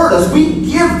has hurt us, we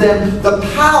give them the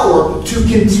power to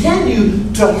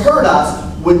continue to hurt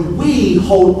us when we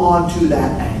hold on to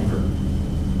that anger.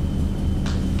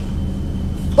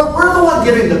 But we're the one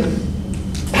giving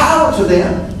the power to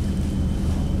them.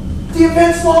 The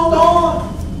event's long gone.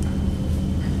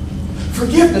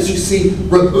 Forgiveness, you see,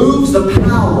 removes the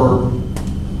power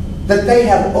that they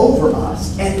have over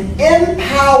us and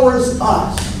empowers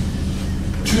us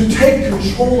to take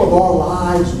control of our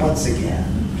lives once again.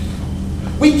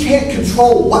 We can't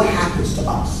control what happens to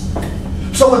us.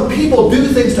 So when people do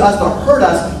things to us that hurt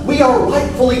us, we are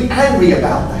rightfully angry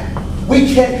about that.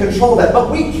 We can't control that,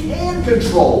 but we can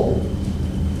control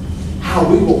how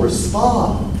we will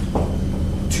respond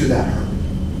to that hurt.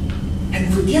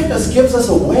 And forgiveness gives us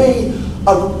a way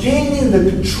of gaining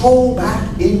the control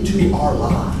back into our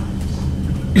lives.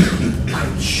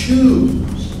 I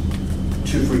choose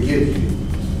to forgive you,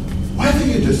 whether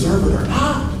you deserve it or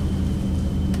not.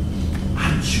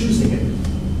 I'm choosing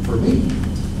it for me.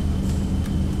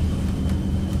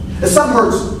 Now, some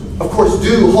hurts, of course,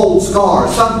 do hold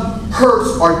scars. Some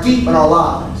hurts are deep in our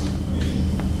lives.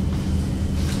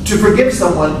 To forgive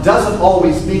someone doesn't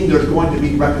always mean there's going to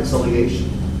be reconciliation.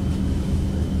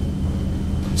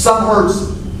 Some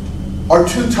hurts are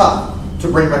too tough to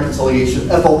bring reconciliation.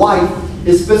 If a wife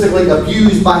is physically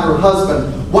abused by her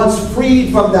husband, once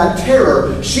freed from that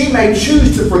terror, she may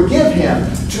choose to forgive him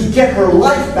to get her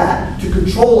life back, to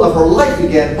control of her life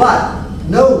again, but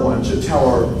no one should tell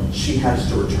her she has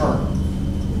to return.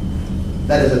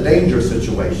 That is a dangerous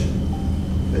situation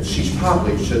that she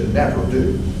probably should never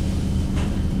do.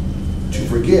 To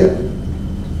forgive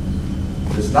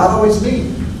does not always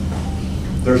mean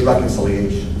there's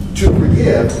reconciliation. To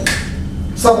forgive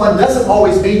someone doesn't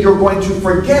always mean you're going to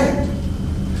forget it.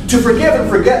 To forgive and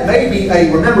forget may be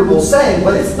a rememberable saying,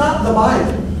 but it's not in the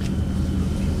Bible.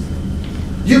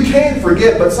 You can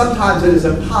forgive, but sometimes it is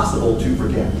impossible to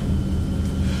forget.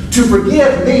 To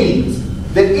forgive means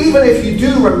that even if you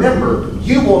do remember,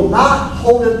 you will not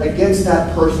hold it against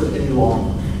that person any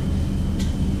longer.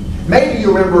 Maybe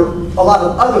you remember a lot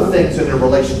of other things in a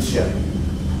relationship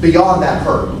beyond that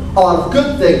hurt. A lot of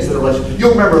good things in a relationship.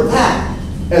 You'll remember that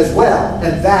as well,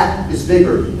 and that is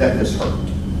bigger than this hurt.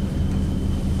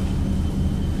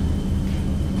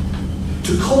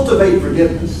 To cultivate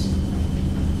forgiveness,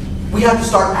 we have to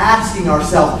start asking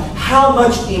ourselves, how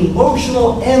much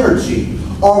emotional energy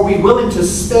are we willing to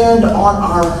spend on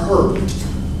our hurt?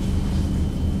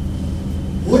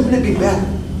 Wouldn't it be better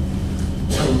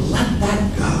to let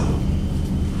that go?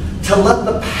 To let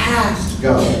the past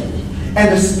go? And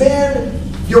to spend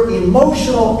your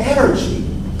emotional energy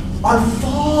on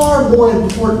far more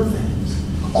important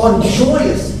things, on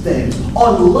joyous things,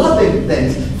 on loving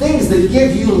things, things that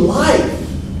give you life,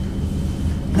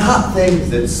 not things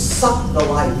that suck the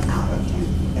life out of you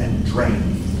and drain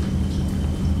you.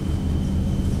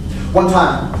 One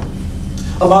time,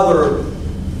 a mother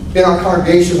in our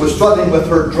congregation was struggling with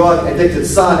her drug-addicted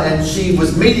son, and she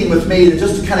was meeting with me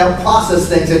just to kind of help process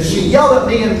things, and she yelled at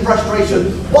me in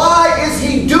frustration, "Why is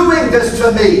he doing this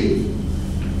to me?"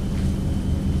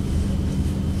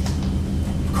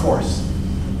 Of course,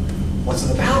 what's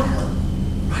it about her?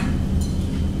 Right?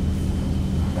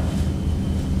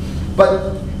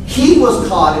 But he was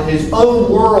caught in his own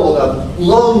world of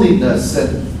loneliness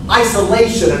and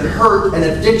isolation and hurt and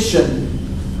addiction,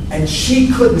 and she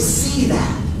couldn't see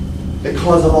that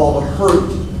because of all the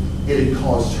hurt it had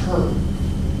caused her.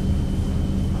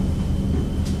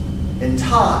 In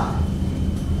time,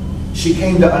 she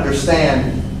came to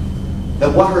understand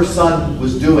that what her son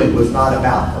was doing was not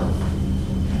about her.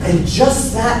 And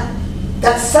just that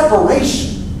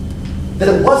separation, that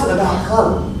it wasn't about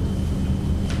her,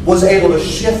 was able to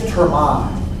shift her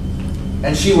mind.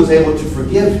 And she was able to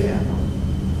forgive him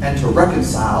and to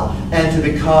reconcile and to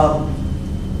become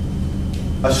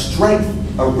a strength,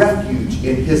 a refuge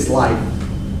in his life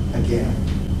again.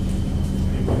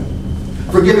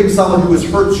 Forgiving someone who has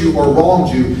hurt you or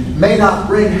wronged you may not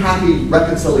bring happy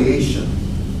reconciliation.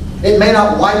 It may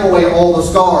not wipe away all the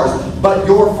scars, but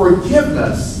your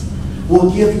forgiveness will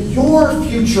give your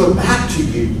future back to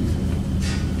you,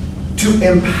 to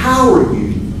empower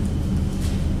you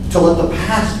to let the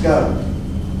past go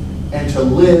and to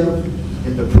live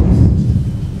in the present.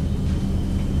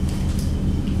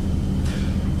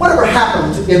 Whatever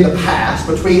happened in the past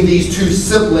between these two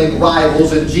sibling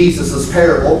rivals in Jesus'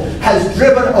 parable has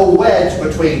driven a wedge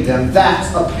between them.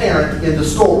 That's apparent in the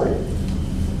story.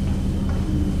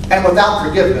 And without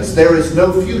forgiveness, there is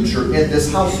no future in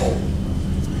this household.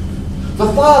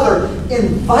 The father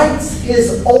invites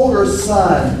his older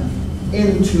son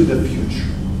into the future.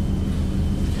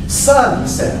 Son, he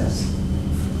says,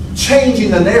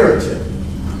 changing the narrative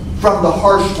from the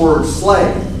harsh word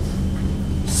slave.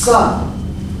 Son,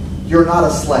 you're not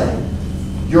a slave.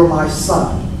 You're my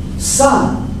son.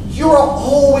 Son, you're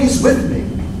always with me.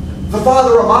 The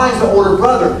father reminds the older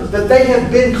brother that they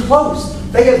have been close.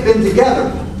 They have been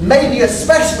together. Maybe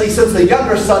especially since the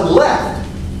younger son left.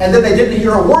 And then they didn't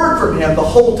hear a word from him the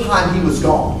whole time he was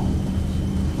gone.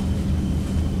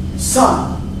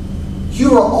 Son,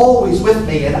 you are always with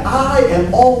me, and I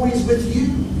am always with you.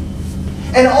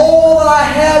 And all that I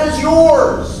have is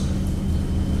yours.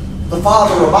 The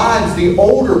father reminds the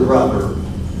older brother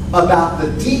about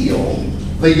the deal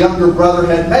the younger brother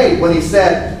had made when he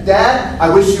said, Dad, I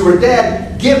wish you were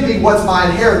dead. Give me what's my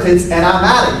inheritance, and I'm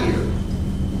out of here.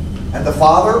 And the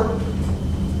father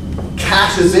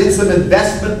cashes in some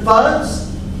investment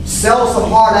funds, sells some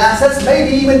hard assets,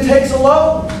 maybe even takes a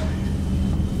loan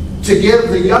to give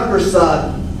the younger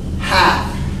son half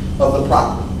of the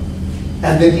property.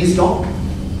 And then he's gone.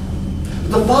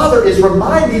 The father is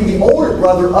reminding the older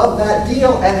brother of that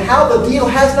deal and how the deal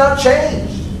has not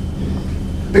changed.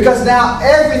 Because now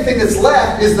everything that's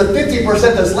left is the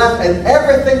 50% that's left, and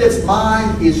everything that's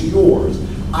mine is yours.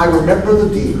 I remember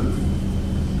the deal.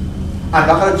 I'm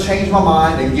not going to change my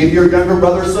mind and give your younger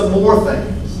brother some more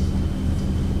things.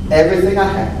 Everything I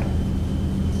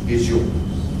have is yours.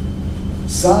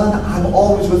 Son, I'm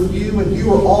always with you, and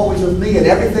you are always with me, and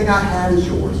everything I have is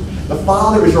yours. The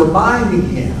father is reminding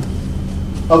him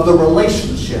of the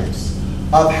relationships,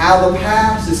 of how the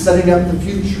past is setting up the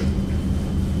future.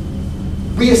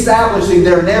 Reestablishing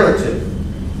their narrative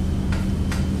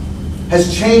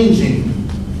has changing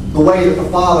the way that the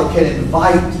father can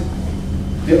invite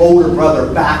the older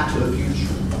brother back to the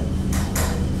future.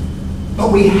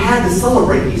 But we had to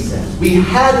celebrate, he says. We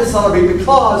had to celebrate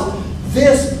because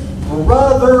this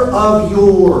brother of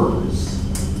yours,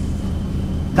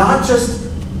 not just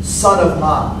son of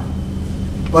mine,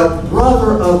 but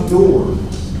brother of yours,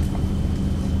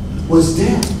 was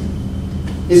dead,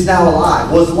 is now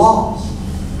alive, was lost,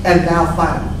 and now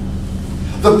found.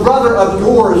 The brother of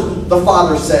yours, the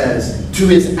father says, to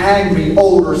his angry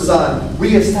older son,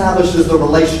 reestablishes the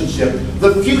relationship.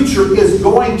 The future is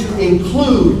going to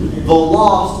include the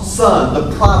lost son,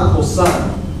 the prodigal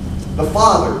son. The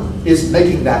father is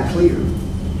making that clear.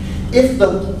 If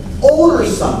the older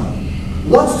son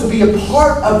wants to be a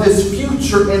part of this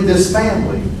future in this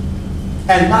family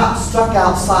and not stuck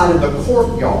outside in the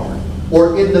courtyard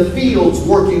or in the fields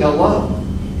working alone,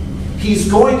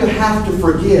 he's going to have to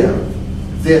forgive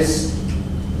this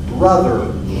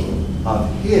brother of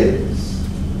his.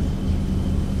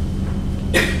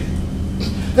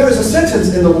 There is a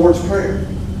sentence in the Lord's Prayer.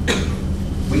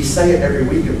 We say it every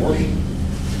week in worship.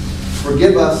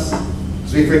 Forgive us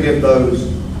as we forgive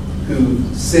those who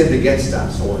sinned against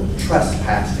us or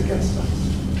trespassed against us.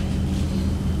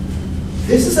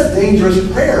 This is a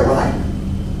dangerous prayer, right?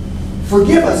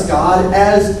 Forgive us, God,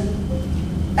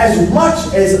 as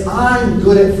much as I'm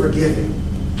good at forgiving.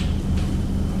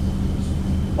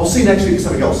 I'll see next week if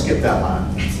some of y'all skip that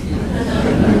line.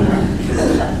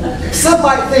 Some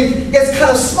might think it's kind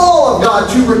of small of God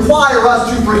to require us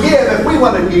to forgive if we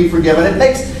want to be forgiven. It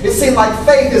makes it seem like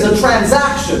faith is a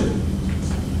transaction.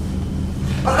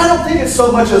 But I don't think it's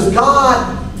so much as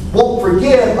God won't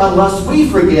forgive unless we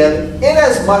forgive, in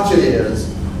as much it is,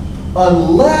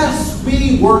 unless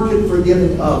we work at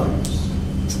forgiving others,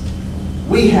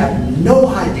 we have no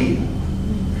idea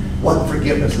what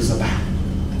forgiveness is about.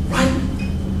 Right?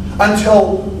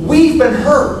 Until we've been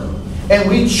hurt and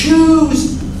we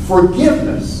choose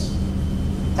forgiveness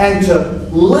and to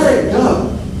let it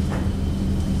go,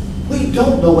 we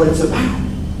don't know what it's about.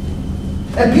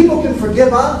 And people can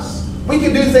forgive us. We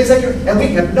can do things and we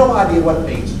have no idea what it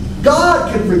means.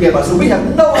 God can forgive us and we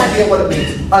have no idea what it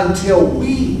means until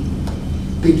we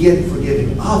begin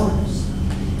forgiving others.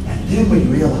 And then we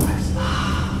realize,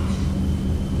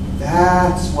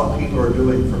 that's what people are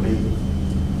doing for me.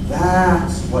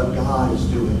 That's what God is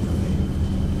doing for me.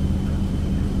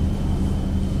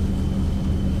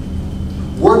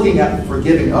 Working at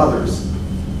forgiving others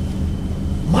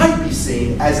might be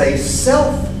seen as a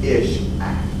selfish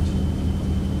act.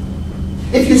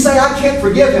 If you say, I can't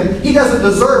forgive him, he doesn't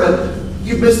deserve it,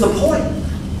 you've missed the point.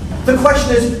 The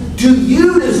question is, Do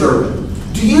you deserve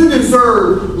it? Do you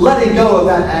deserve letting go of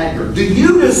that anger? Do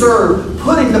you deserve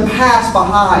putting the past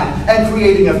behind and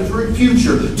creating a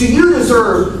future? Do you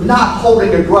deserve not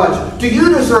holding a grudge? Do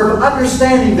you deserve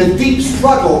understanding the deep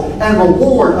struggle and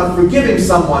reward of forgiving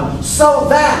someone so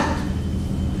that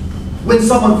when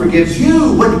someone forgives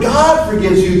you, when God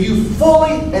forgives you, you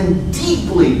fully and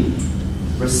deeply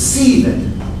receive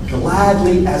it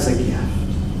gladly as a gift?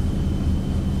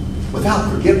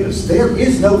 Without forgiveness, there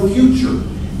is no future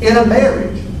in a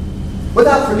marriage.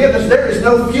 Without forgiveness, there is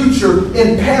no future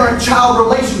in parent-child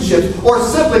relationships or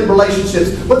sibling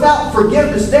relationships. Without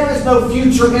forgiveness, there is no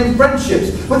future in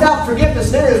friendships. Without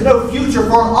forgiveness, there is no future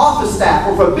for an office staff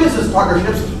or for business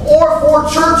partnerships or for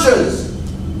churches.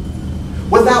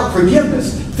 Without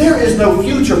forgiveness, there is no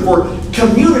future for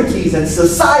communities and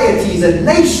societies and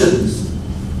nations.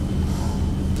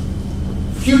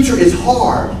 Future is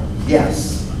hard,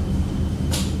 yes.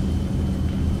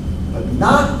 But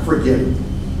not forgiving.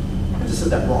 I just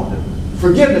said that wrong, didn't I?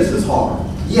 Forgiveness is hard,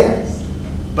 yes.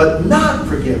 But not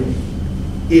forgiving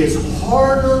is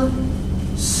harder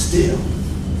still.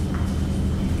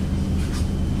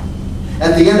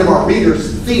 At the end of our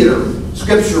Reader's Theater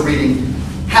scripture reading,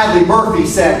 Hadley Murphy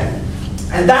said,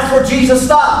 and that's where Jesus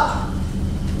stopped,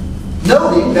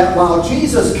 noting that while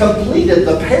Jesus completed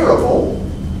the parable,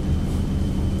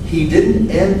 he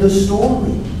didn't end the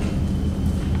story.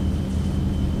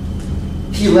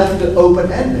 He left it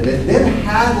open-ended. And then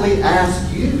Hadley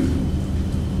asked you,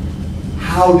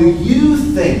 how do you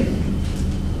think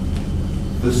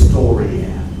the story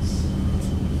ends?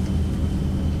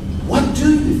 What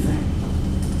do you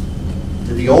think?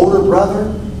 Did the older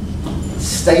brother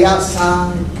stay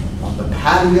outside on the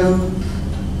patio?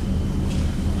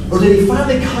 Or did he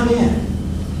finally come in?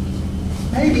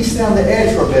 Maybe stay on the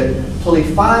edge for a bit till he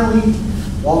finally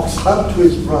walks up to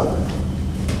his brother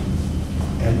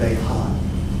and they hug.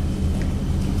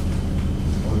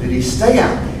 Or did he stay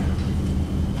out there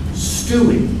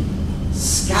stewing,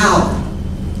 scowling,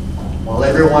 while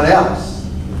everyone else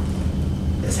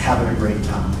is having a great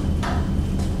time?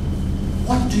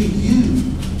 What do you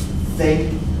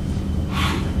think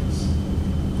happens?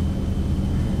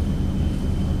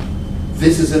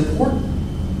 This is important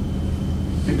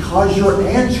because your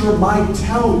answer might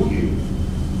tell you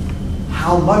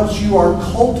how much you are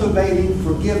cultivating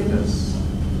forgiveness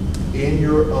in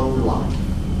your own life.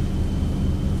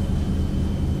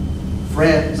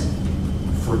 Friends,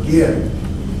 forgive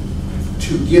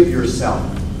to give yourself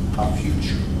a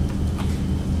future.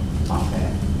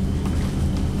 Amen.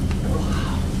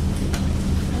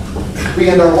 We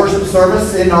end our worship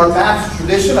service in our Baptist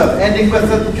tradition of ending with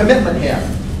the commitment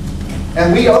hymn.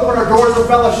 And we open our doors of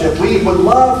fellowship. We would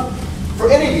love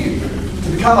for any of you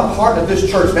to become a part of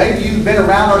this church. Maybe you've been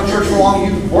around our church for long,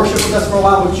 you've worshiped with us for a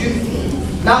while, but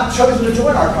you've not chosen to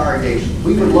join our congregation.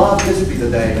 We would love this to be the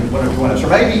day and want to join us. Or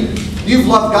maybe you've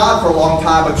loved God for a long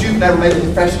time, but you've never made a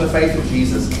confession of faith with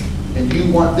Jesus. And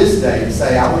you want this day to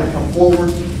say, I want to come forward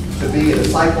to be a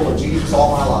disciple of Jesus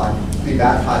all my life, to be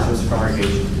baptized in this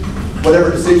congregation.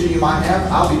 Whatever decision you might have,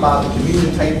 I'll be by the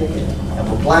communion table and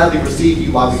will gladly receive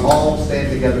you while we all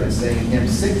stand together and sing hymn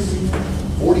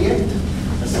 648.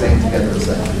 Let's stand together and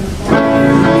sing.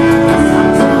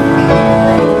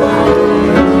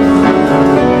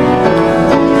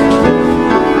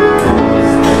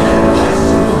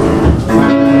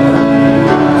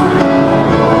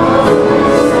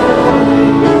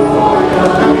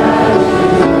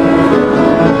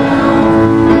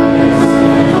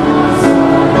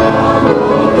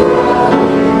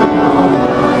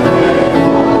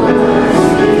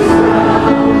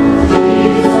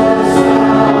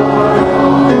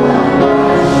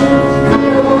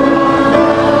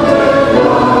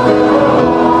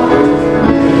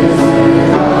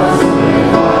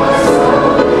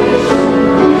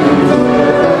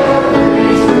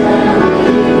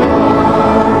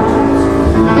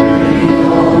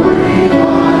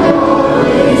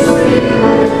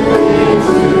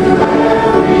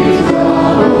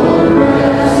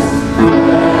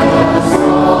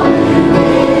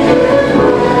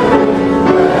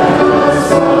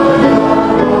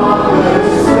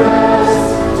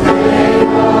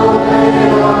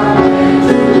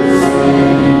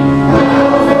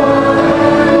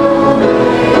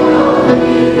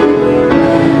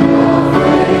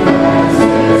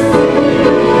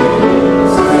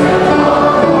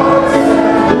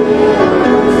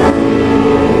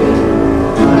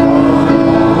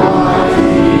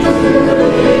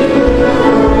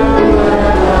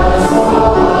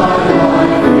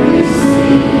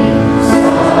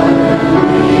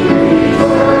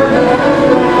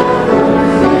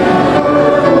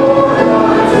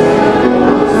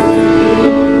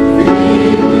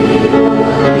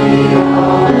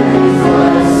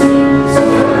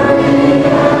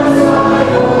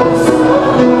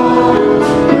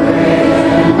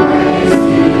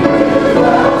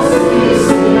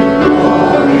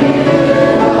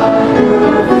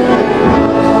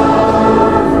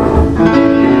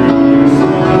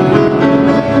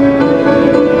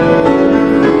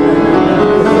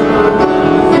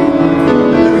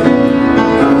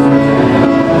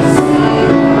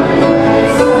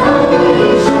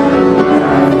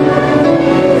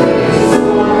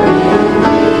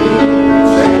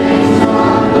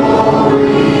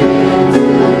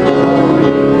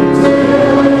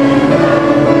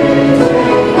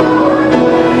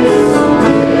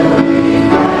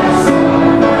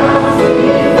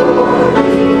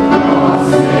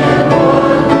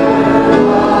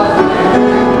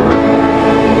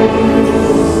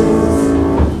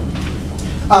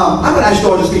 As you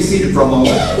all just be seated for a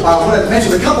moment, I want to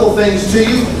mention a couple of things to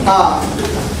you.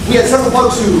 We had several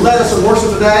folks who led us in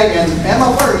worship today, and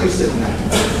Emma, where are you sitting at?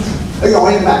 Oh, you're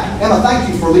way in the back. Emma, thank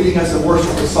you for leading us in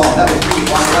worship with song. That was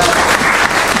beautiful. I'm glad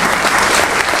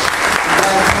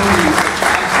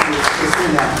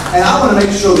Tony that. And I want to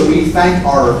make sure that we thank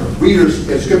our readers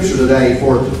of Scripture today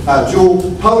for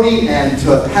Jewel Pody and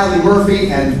to Hadley Murphy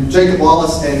and Jacob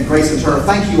Wallace and Grayson Turner.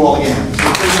 Thank you all again.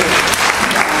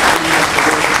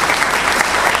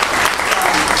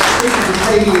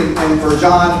 Katie and for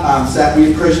John, Seth,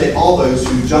 we appreciate all those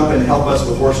who jump in and help us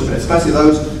with worship, and especially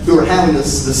those who are handling the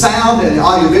sound and the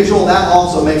audiovisual. That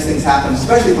also makes things happen,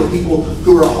 especially for people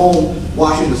who are at home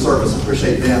watching the service.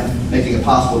 Appreciate them making it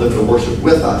possible for them to worship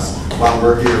with us while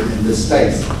we're here in this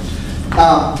space.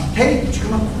 Katie, would you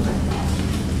come up?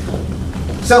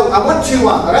 So I want to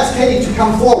I've asked Katie to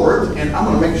come forward, and I'm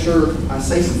going to make sure I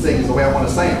say some things the way I want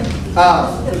to say them.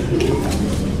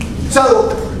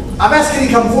 So I've asked Katie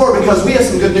to come forward because we have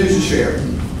some good news to share.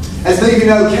 As many of you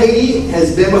know, Katie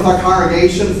has been with our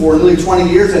congregation for nearly 20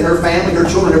 years, and her family, her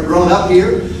children have grown up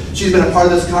here. She's been a part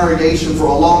of this congregation for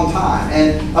a long time.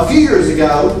 And a few years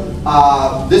ago,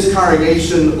 this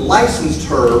congregation licensed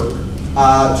her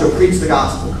to preach the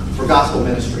gospel, for gospel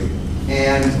ministry.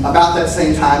 And about that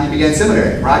same time, you began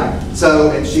seminary, right? So,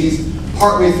 and she's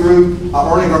partway through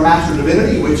earning her Master of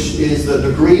Divinity, which is the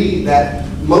degree that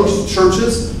most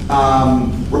churches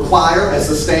require as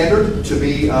the standard to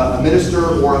be a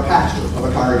minister or a pastor of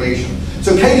a congregation.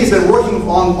 So Katie's been working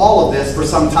on all of this for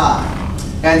some time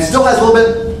and still has a little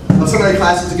bit of seminary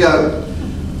classes to go.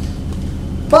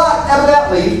 But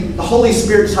evidently, the Holy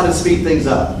Spirit decided to speed things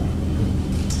up.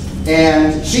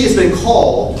 And she has been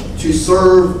called to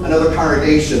serve another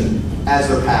congregation as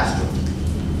their pastor.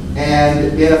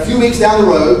 And in a few weeks down the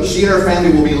road, she and her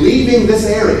family will be leaving this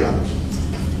area,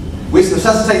 which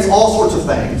necessitates all sorts of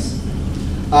things,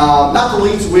 not the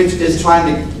least of which is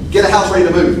trying to get a house ready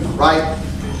to move, right?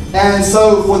 And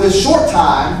so for this short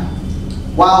time,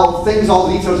 while all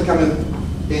the details are coming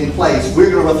in place,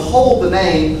 we're going to withhold the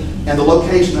name and the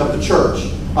location of the church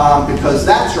because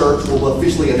that church will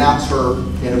officially announce her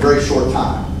in a very short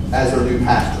time as their new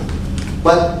pastor.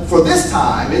 But for this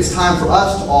time, it's time for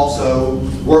us to also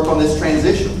work on this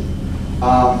transition.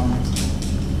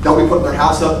 They'll be putting their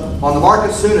house up on the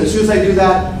market soon. As soon as they do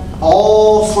that,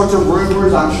 all sorts of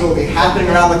rumors, I'm sure, will be happening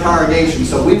around the congregation.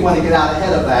 So we want to get out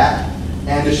ahead of that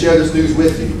and to share this news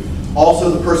with you.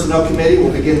 Also, the Personnel Committee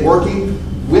will begin working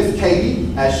with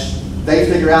Katie as they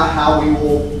figure out how we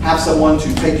will have someone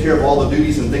to take care of all the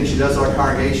duties and things she does in our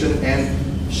congregation,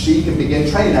 and she can begin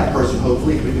training that person,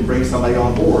 hopefully, if we can bring somebody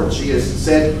on board. She has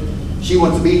said she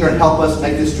wants to be here and help us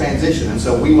make this transition, and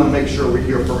so we want to make sure we're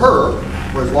here for her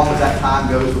for as long as that time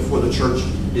goes before the church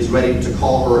is ready to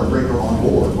call her and bring her on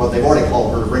board. Well, they've already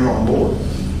called her to bring her on board.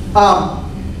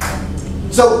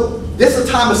 So this is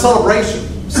a time of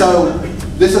celebration. So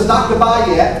this is not goodbye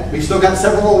yet. We've still got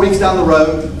several more weeks down the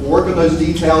road. We'll work on those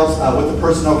details with the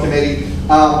Personnel Committee.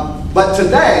 But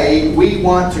today, we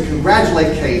want to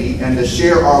congratulate Katie and to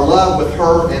share our love with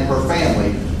her and her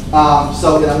family.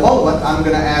 So in a moment, I'm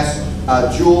going to ask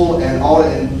Jewel and Alda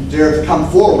and Jared to come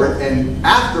forward, and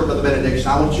after the benediction,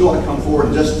 I want you all to come forward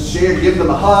and just give them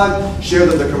a hug, share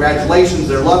them the congratulations,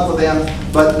 their love for them,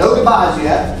 but no goodbyes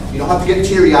yet. You don't have to get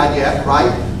teary-eyed yet, right?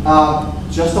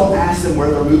 Just don't ask them where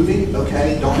they're moving,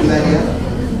 okay? Don't do that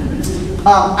yet.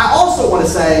 I also want to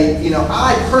say,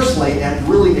 I personally am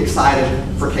really excited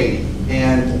for Katie,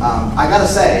 and I got to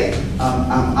say,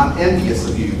 I'm envious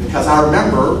of you, because I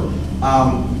remember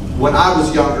when I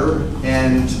was younger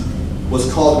and was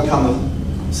called to become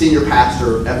a senior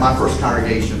pastor at my first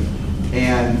congregation,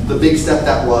 and the big step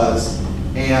that was,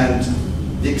 and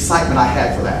the excitement I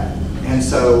had for that. And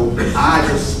so I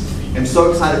just am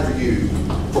so excited for you,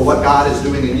 for what God is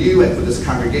doing in you and for this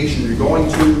congregation you're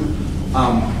going to.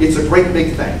 It's a great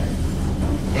big thing.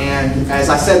 And as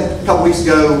I said a couple weeks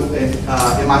ago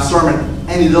in my sermon,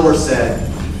 Andy Diller said,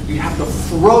 you have to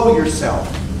throw yourself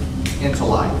into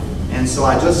life. And so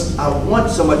I want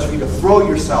so much of you to throw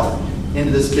yourself into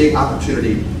this big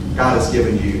opportunity God has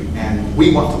given you, and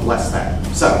we want to bless that.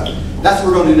 So that's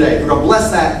what we're going to do today. We're going to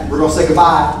bless that. We're going to say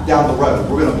goodbye down the road.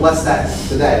 We're going to bless that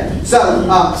today. So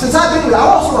since I've been here, I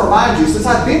also want to remind you, since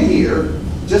I've been here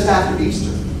just after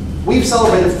Easter, we've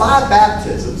celebrated 5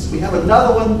 baptisms. We have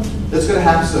another one that's going to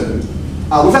happen soon.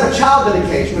 We've had a child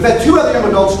dedication. We've had 2 other young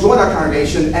adults join our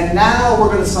congregation, and now we're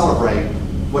going to celebrate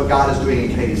what God is doing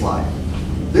in Katie's life.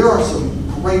 There are some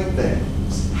great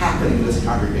things happening in this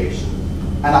congregation,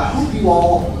 and I hope you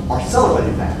all are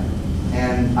celebrating that.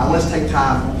 And I want us to take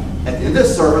time at the end of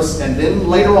this service and then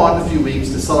later on in a few weeks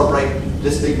to celebrate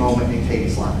this big moment in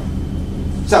Katie's life.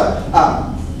 So,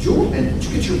 Jewel, and would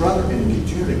you get your brother and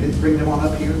get you to bring them on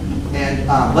up here? And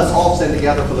let's all stand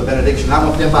together for the benediction. I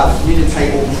want them by the communion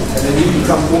table, and then you can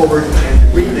come forward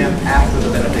and greet them after the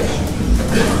benediction.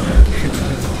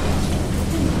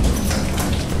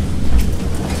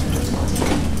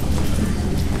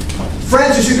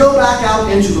 Friends, as you go back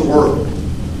out into the world,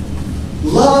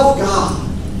 love God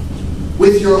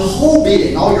with your whole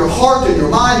being, all your heart and your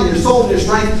mind and your soul and your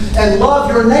strength, and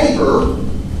love your neighbor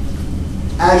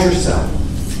as yourself.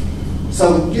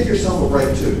 So give yourself a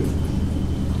break too.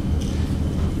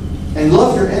 And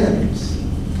love your enemies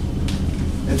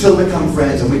until we become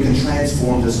friends and we can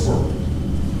transform this world.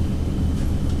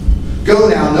 Go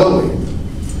now knowing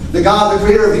the God, the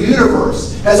creator of the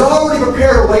universe, has already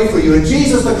prepared a way for you, and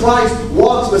Jesus the Christ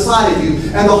walks beside of you,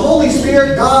 and the Holy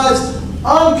Spirit, God's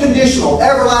unconditional,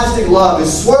 everlasting love,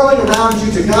 is swirling around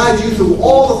you to guide you through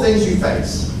all the things you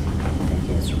face.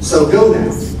 So go now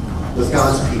with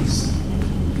God's peace.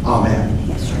 Amen.